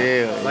crazy, bro.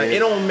 It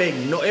don't make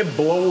it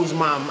blows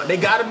my mind. They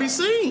gotta be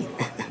seen.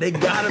 They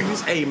gotta be.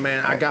 Hey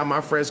man, I got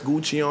my fresh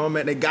Gucci on,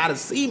 man. They gotta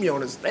see me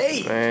on the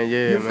stage. Man,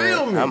 you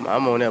feel me? I'm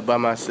on there by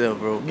myself,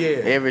 bro. Yeah.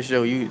 Every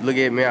show you look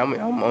at me,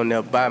 I'm on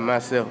there by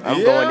myself.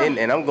 I'm going in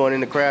and I'm going in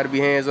the crowd to be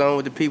hands on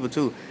with the people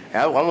too.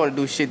 I want to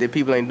do shit that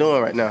people ain't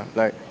doing right now,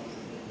 like.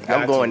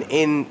 I'm going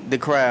in the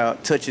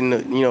crowd, touching the,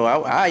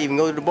 I even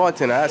go to the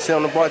bartender. I sit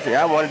on the bartender.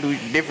 I want to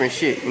do different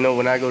shit,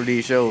 when I go to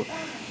these shows.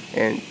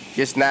 And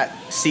just not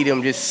see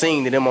them just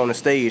sing to them on the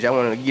stage. I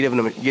want to give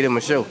them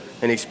a show,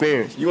 an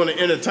experience. You want to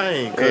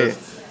entertain, because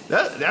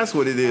that's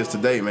what it is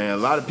today, man. A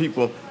lot of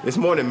people, it's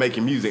more than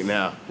making music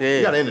now. Yeah.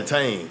 You got to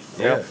entertain.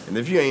 Yeah. And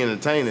if you ain't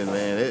entertaining,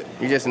 man.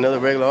 You're just another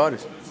regular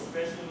artist.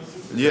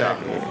 Yeah.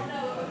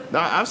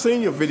 Now, I've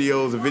seen your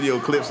videos and video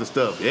clips and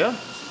stuff, yeah?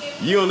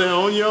 You on there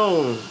on your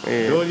own,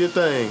 doing your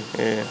thing.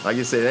 Yeah. Like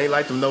you said, it ain't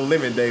like them No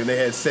Limit Day when they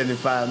had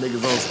 75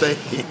 niggas on stage.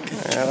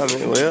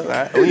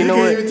 You know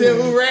what? You can't even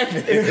tell who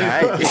rapping.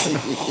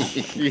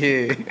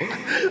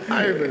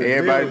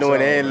 Everybody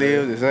doing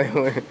ad-libs the same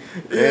way.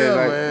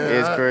 Man.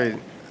 It's crazy.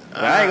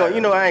 I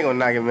ain't gonna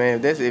knock it,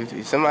 man.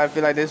 If somebody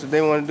feel like that's what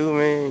they want to do,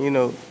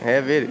 man,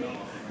 have it.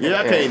 Yeah,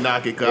 I can't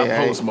knock it because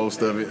I post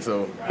most of it.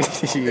 So,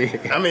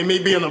 I mean, me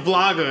being a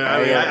vlogger,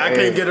 I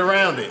can't get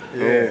around it.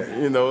 Yeah.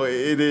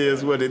 It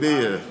is what it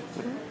is.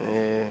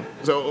 Yeah.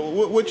 So,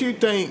 what you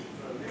think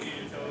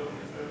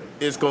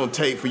it's going to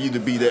take for you to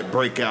be that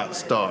breakout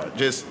star?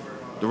 Just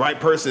the right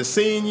person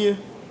seeing you?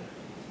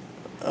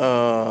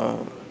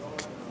 The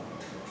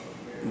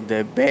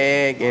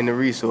bag and the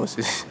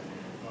resources.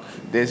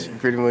 That's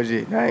pretty much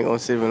it. I ain't going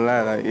to sit and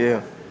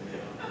lie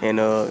And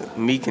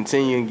me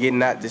continuing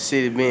getting out the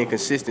city, being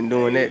consistent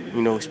doing that,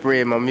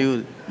 spread my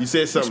music. You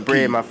said something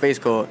spread key. My face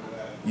card.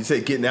 You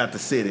said getting out the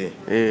city.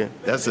 Yeah.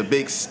 That's a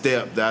big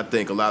step that I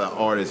think a lot of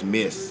artists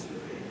miss.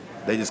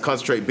 They just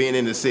concentrate being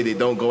in the city,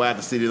 don't go out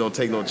the city, don't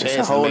take no chances.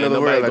 It's a whole other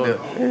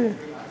world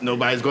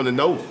Nobody's going to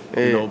know.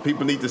 Yeah.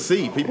 People need to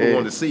see. People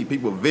want to see.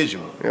 People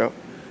visual. Yep.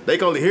 They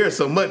can only hear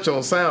so much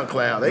on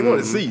SoundCloud. They want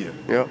to see you.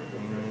 Yep.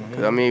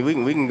 'Cause, I mean,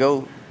 we can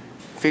go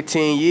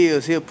 15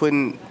 years here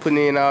putting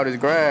in all this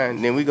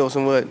grind, then we go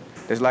somewhere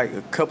that's like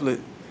a couple of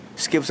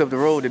skips up the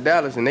road to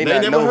Dallas, and they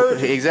not never know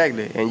heard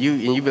exactly. And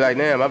you be like,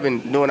 damn, I've been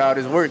doing all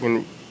this work,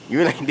 and you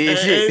really did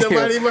shit. Ain't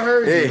nobody even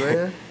heard you,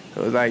 man.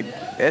 So it's like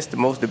that's the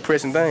most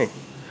depressing thing.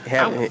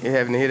 having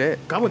to hear that.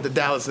 I went to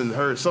Dallas and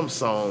heard some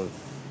song.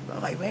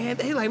 I'm like, man,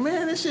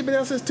 this shit been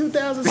out since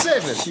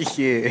 2007.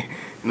 Yeah,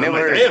 never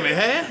like, heard. Damn it,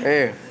 huh?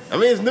 Yeah. I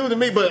mean, it's new to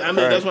me, but I mean,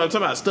 that's what I'm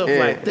talking about, stuff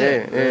like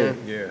that.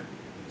 Yeah.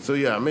 So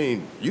yeah, I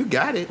mean, you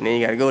got it. And then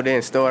you gotta go there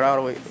and start all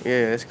the way.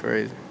 Yeah, that's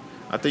crazy.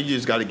 I think you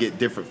just got to get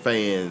different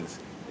fans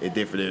in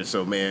different areas.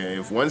 So man,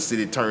 if one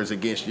city turns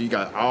against you, you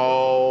got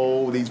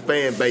all these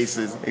fan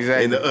bases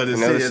in the other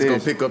city that's gonna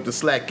pick up the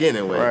slack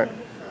anyway. Right.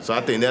 So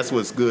I think that's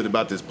what's good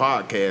about this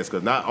podcast,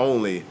 because not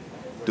only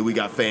do we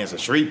got fans in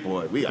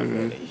Shreveport, we got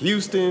fans in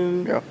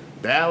Houston,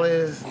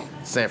 Dallas,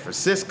 San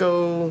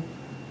Francisco,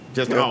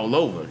 just all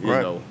over. You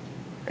know.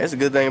 That's a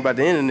good thing about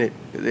the internet.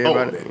 The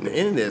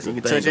internet's you a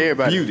can thing touch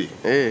everybody. Beauty.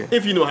 Yeah.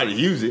 If you know how to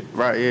use it.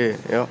 Right,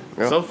 yeah.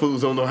 Some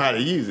fools don't know how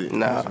to use it.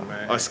 Nah.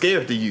 Are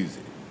scared to use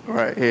it.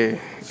 Right, yeah.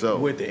 So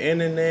with the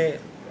internet,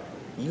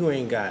 you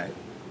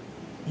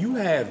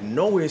have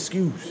no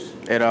excuse.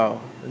 At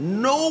all.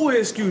 No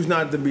excuse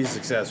not to be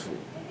successful.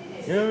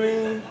 You know what I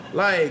mean?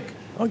 Like,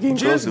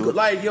 just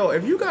like, yo,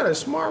 if you got a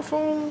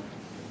smartphone,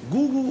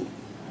 Google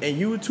and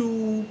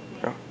YouTube,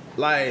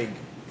 like,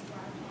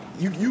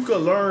 you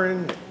could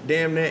learn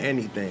damn near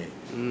anything.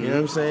 You know what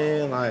I'm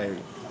saying? Like,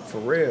 for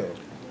real.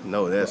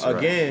 No, that's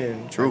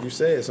again, right. like you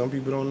said, some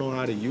people don't know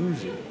how to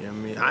use it. You know what I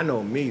mean? I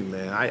know me,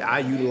 man. I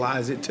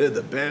utilize it to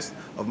the best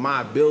of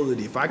my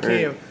ability. If I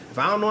can't, if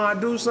I don't know how to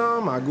do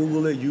something, I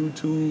Google it,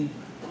 YouTube.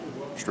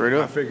 Straight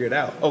up. I figure it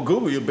out. Oh,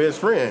 Google your best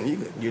friend.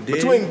 You did?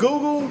 Between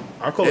Google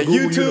I call and it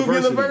Google YouTube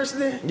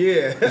University?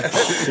 Yeah.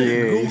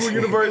 Google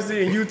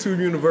University and YouTube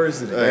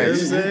University. Hey,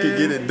 you can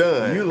get it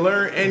done. You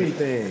learn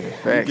anything.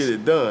 You get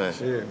it done.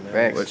 Shit,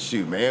 man. But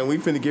shoot, man, we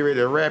finna get ready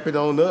to wrap it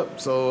on up.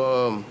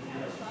 So,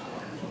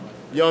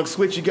 Young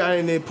Switch, you got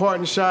any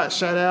parting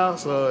shout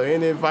outs or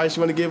any advice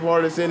you want to give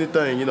artists,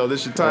 anything? You know,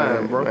 this your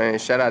time, bro. Man,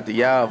 shout out to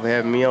y'all for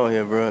having me on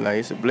here, bro. Like,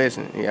 it's a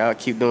blessing. Y'all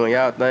keep doing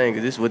y'all thing,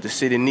 because this is what the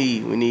city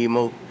need. We need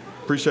more.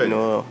 Appreciate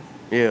it.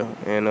 Yeah,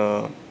 and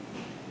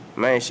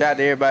man, shout out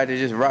to everybody that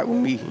just rock with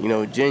me, you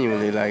know,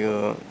 genuinely, like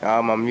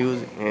all my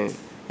music, and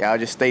y'all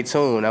just stay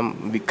tuned.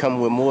 I'm be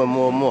coming with more and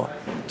more and more.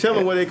 Tell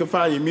them where they can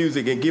find your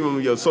music and give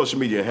them your social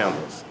media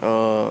handles.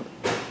 Well,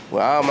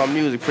 all my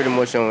music pretty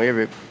much on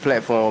every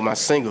platform. My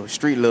single,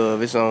 Street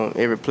Love, it's on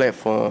every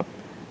platform,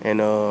 and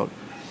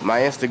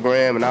my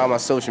Instagram and all my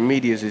social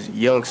medias is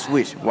Young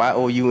Switch,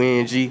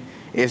 YOUNG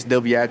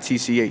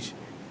SWITCH,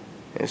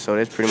 and so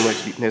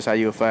that's how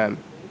you'll find me.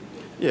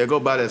 Yeah,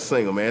 go buy that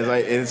single, man.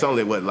 It's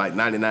only, like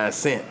 99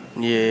 cents.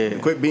 Yeah.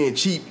 Quit being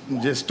cheap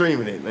and just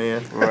streaming it,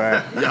 man.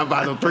 Right. Y'all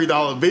buy them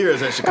 $3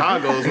 beers at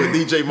Chicago's with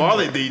DJ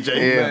Marley DJ.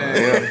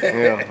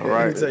 Yeah,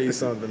 right. Let me tell you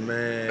something,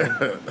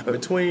 man.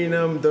 Between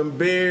them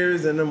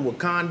beers and them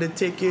Wakanda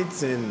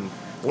tickets and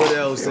what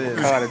else? And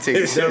Wakanda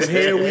tickets. Them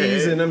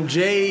Harry's and them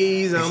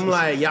J's. I'm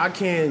like,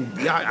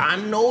 I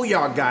know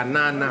y'all got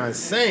 99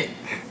 cents.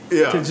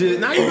 Yeah.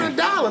 Not even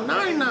 $1,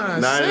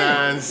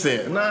 99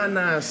 cents.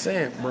 99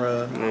 cents,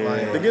 bro.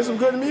 To get some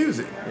good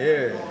music.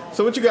 Yeah.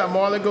 So what you got,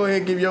 Marlon? Go ahead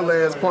and give your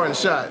last parting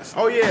shots.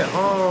 Oh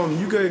yeah.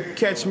 You could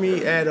catch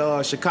me at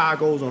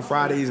Chicago's on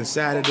Fridays and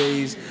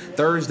Saturdays.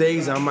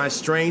 Thursdays I'm at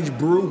Strange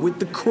Brew with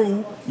the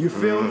crew. You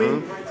feel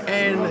me?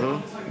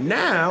 And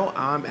now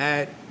I'm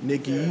at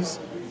Nikki's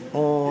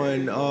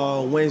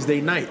on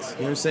Wednesday nights. You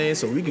know what I'm saying?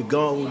 So we could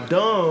go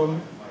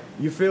dumb.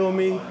 You feel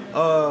me?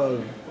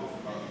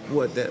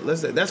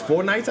 That's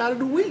 4 nights out of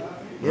the week.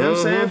 You know what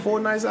I'm saying? 4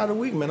 nights out of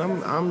the week, man.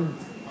 I'm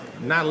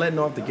not letting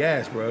off the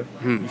gas, bro.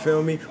 You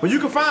feel me? But you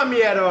can find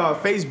me at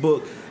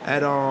Facebook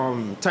at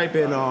type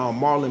in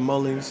Marlon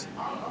Mullings. You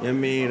know what I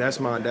mean? That's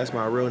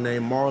my real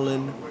name,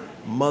 Marlon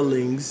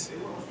Mullings.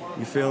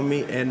 You feel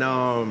me? And you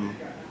know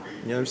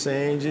what I'm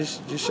saying?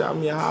 Just shout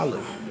me a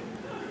holler.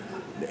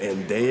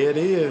 And there it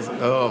is.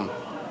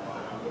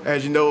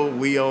 As you know,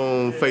 we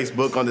on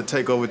Facebook on the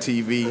Takeover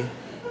TV.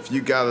 If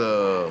you got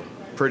a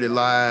pretty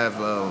live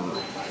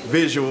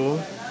visual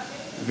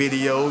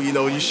video, you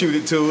know, you shoot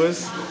it to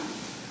us.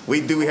 We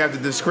do have the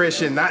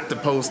discretion not to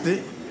post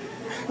it,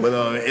 but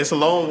it's a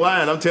long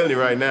line, I'm telling you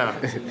right now.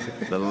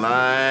 The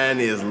line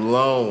is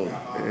long.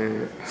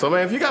 So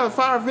man, if you got a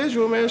fire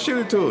visual, man, shoot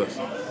it to us.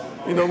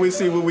 You know, we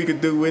see what we could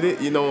do with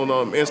it. You know,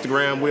 on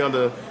Instagram, we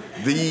under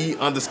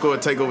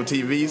 _Takeover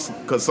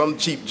TVs, because some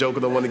cheap joker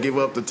don't want to give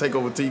up the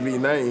Takeover TV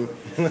name.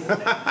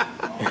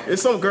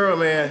 It's some girl,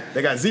 man,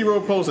 that got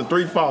 0 posts and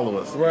 3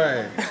 followers.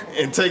 Right.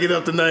 And taking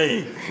up the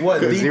name.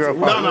 What? 0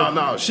 followers?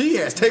 No. She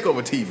has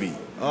Takeover TV.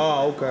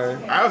 Oh, okay.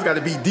 Ours got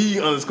to be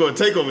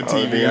 _Takeover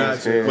TV.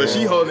 gotcha. But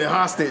she holding it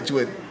hostage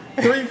with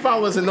 3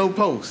 followers and no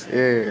posts.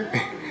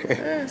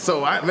 Yeah.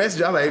 So I messaged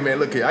her, I'm like, hey man,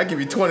 look here, I give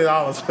you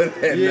 $20 for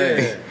that name.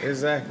 Yeah,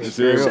 exactly.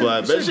 Seriously,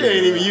 but she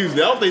ain't even using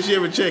it. I don't think she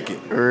ever check it.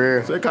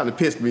 Real. So it kind of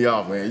pissed me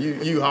off, man.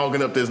 You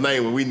hogging up this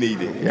name when we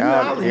need it.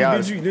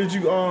 Did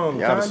you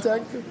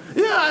contact her?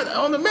 Yeah,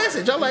 on the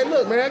message, I'm like,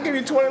 look, man, I give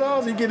you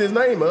 $20, you get his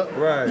name up.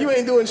 Right. You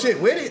ain't doing shit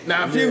with it.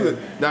 Now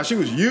if she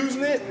was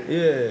using it,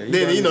 Yeah.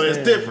 then you know it's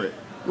different.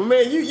 Well,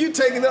 man, you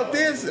taking up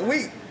this,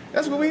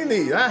 That's what we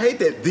need. I hate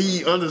that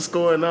D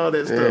underscore and all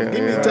that stuff.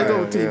 Give me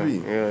Takeover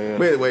TV. Yeah.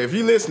 But anyway, if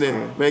you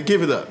listening, man,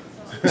 give it up.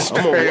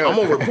 I'm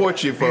gonna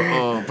report you for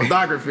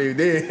pornography.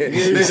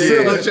 Then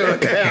seal out your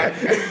account.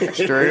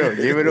 Straight up,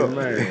 give it up.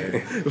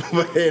 Man.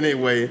 But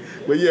anyway,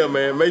 yeah,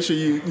 man, make sure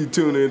you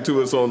tune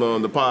into us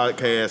on the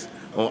podcast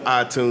on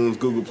iTunes,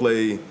 Google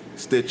Play,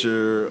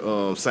 Stitcher,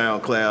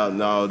 SoundCloud,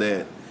 and all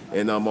that.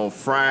 And on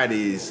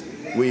Fridays,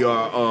 we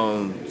are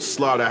on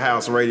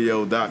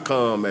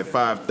slaughterhouseradio.com at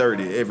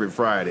 5:30 every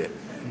Friday.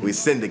 We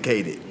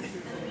syndicate it.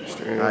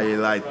 How you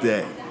like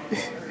that?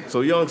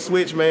 So Young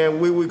Switch, man,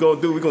 what we gonna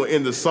do? We're gonna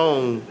end the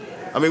song.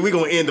 We're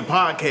gonna end the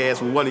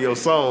podcast with one of your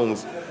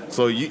songs.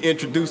 So you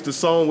introduce the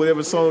song,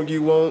 whatever song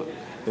you want,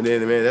 and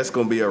then, man, that's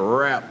gonna be a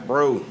wrap,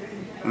 bro.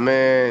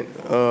 Man,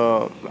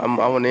 I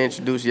want to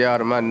introduce y'all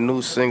to my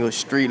new single,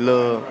 Street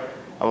Love.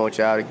 I want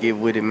y'all to get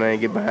with it, man.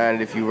 Get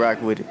behind it if you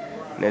rock with it.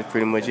 And that's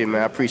pretty much it,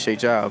 man. I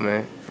appreciate y'all,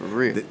 man. For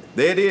real.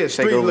 There it is,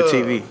 Street Takeover Love.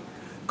 TV.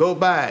 Go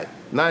buy it.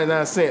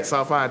 99 cents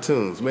off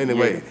iTunes. But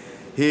anyway,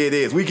 here it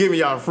is. We giving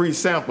y'all a free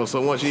sample, so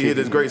once you hear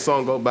this great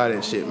song, go buy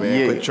that shit,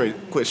 man.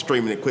 Quit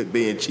streaming it, quit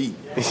being cheap.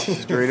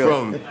 Straight up.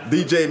 From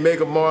DJ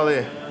Mega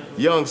Marley,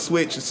 Young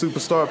Switch, and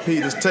Superstar P,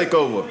 this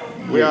Takeover.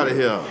 We out of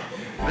here.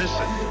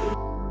 Listen.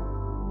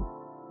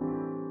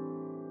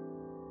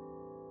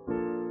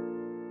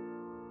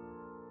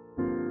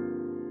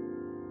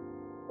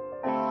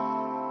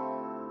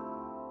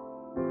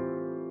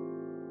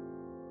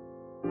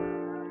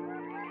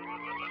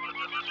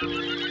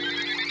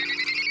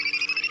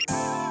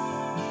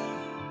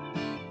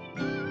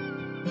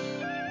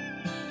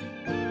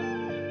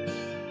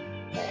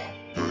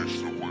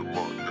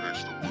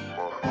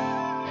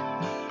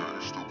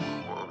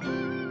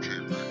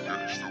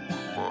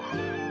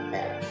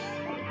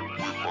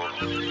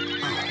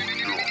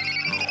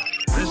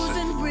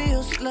 Cruising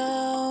real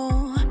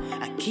slow,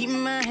 I keep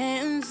my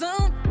hands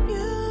on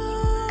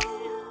you.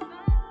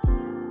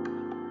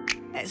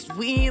 As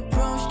we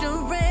approach the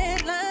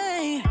red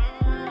light,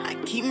 I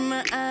keep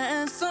my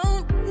eyes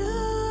on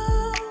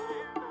you.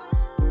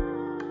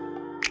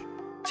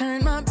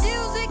 Turn my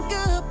music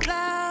up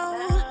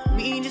loud,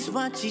 we just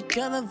watch each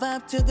other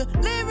vibe to the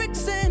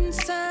lyrics and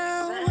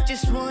sound.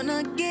 Just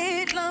wanna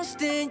get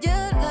lost in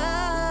your love.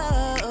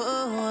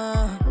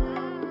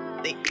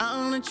 They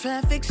all in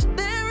traffic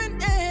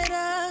staring at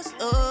us.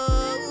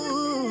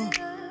 Oh,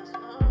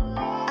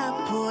 I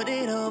put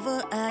it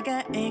over, I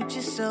got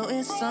anxious, so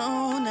it's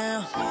on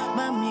now.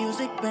 My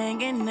music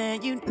banging,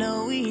 and you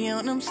know we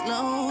on them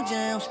slow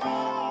jams.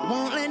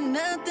 Won't let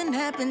nothing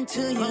happen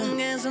to you,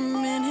 long as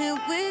I'm in here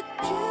with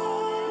you.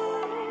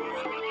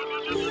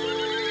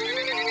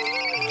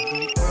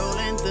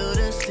 Rolling through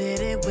the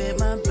city with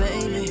my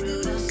baby.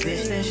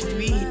 This that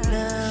street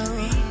love,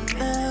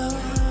 love,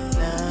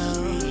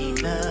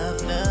 love,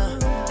 love,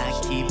 love. I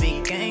keep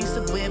it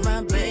gangsta with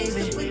my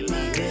baby.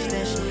 This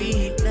that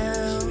street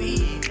love, love,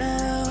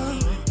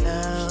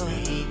 love,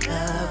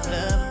 love,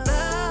 love,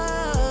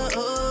 love.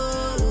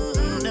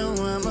 You know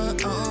I'ma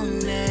own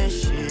that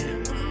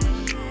shit.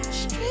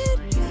 Street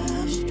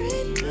love,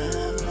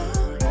 love.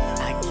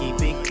 I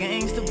keep it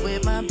gangsta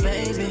with my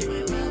baby.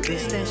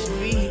 This that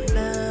street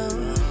love,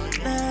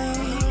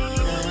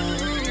 love,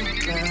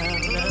 love,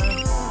 love,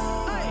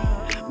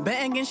 love.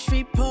 Banging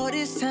street port,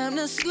 it's time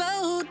to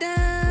slow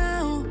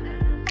down.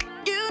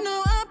 You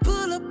know I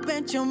pull up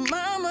at your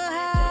mama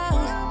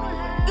house.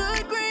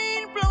 Good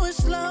green, blowing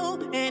slow,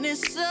 and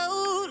it's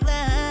so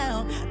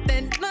loud.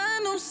 That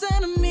line don't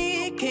sound to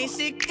me in case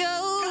it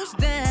goes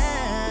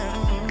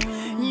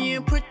down.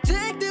 You're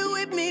protected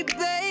with me,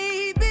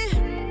 baby.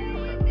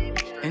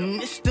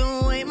 And it's the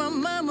way my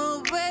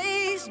mama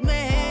raised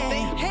me.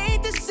 They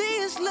hate to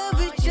see us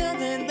love each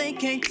other, they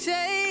can't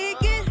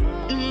take it.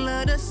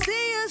 Love to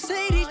see us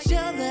hate each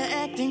other,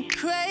 acting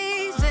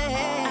crazy.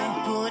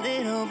 I put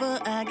it over,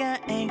 I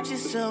got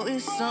anxious, so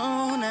it's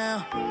on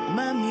now.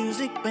 My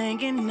music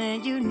banging,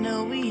 and you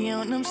know we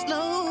on them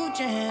slow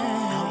jams.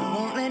 I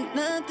won't let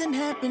nothing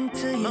happen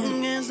to you,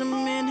 long as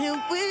I'm in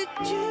here with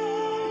you.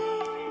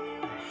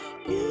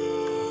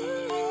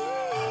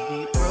 I'll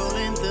be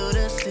rolling through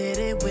the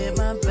city with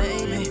my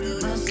baby.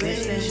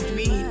 This that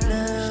street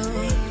love,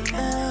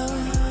 love,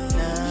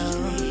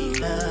 love,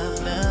 love,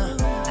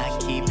 love. I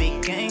keep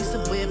it gangsta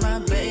with my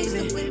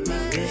baby.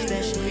 This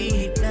that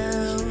street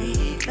love,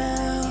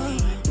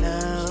 love,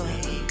 love,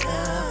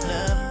 love,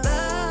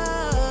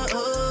 love,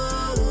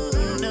 love.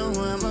 You know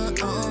I'ma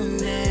own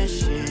that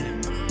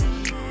shit.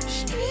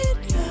 Street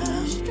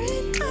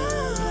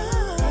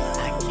love. I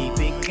keep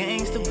it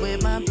gangsta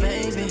with my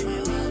baby.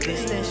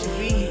 This that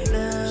street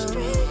love,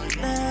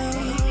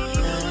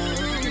 love,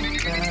 love,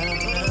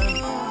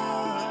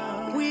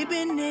 love. We've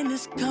been in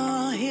this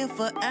car here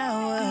for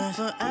hours,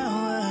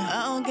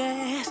 all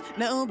gas,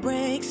 no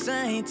brakes,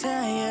 I ain't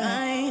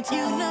tired.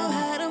 You know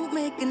how to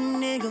make a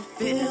nigga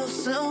feel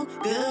so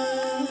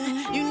good.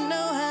 You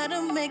know how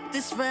to make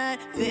this ride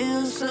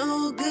feel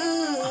so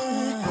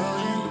good.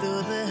 Rolling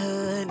through the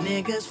hood,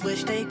 niggas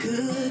wish they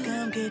could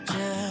come get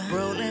ya.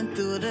 Rolling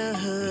through the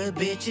hood,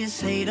 bitches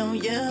hate on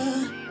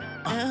ya.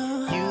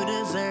 You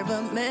deserve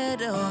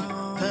better.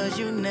 Cause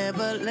you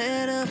never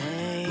let up.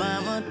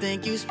 Mama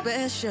think you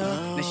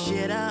special. The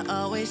shit I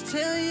always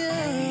tell you.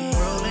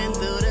 Rolling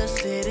through the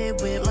city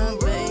with my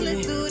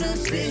baby. This that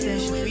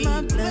street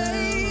love.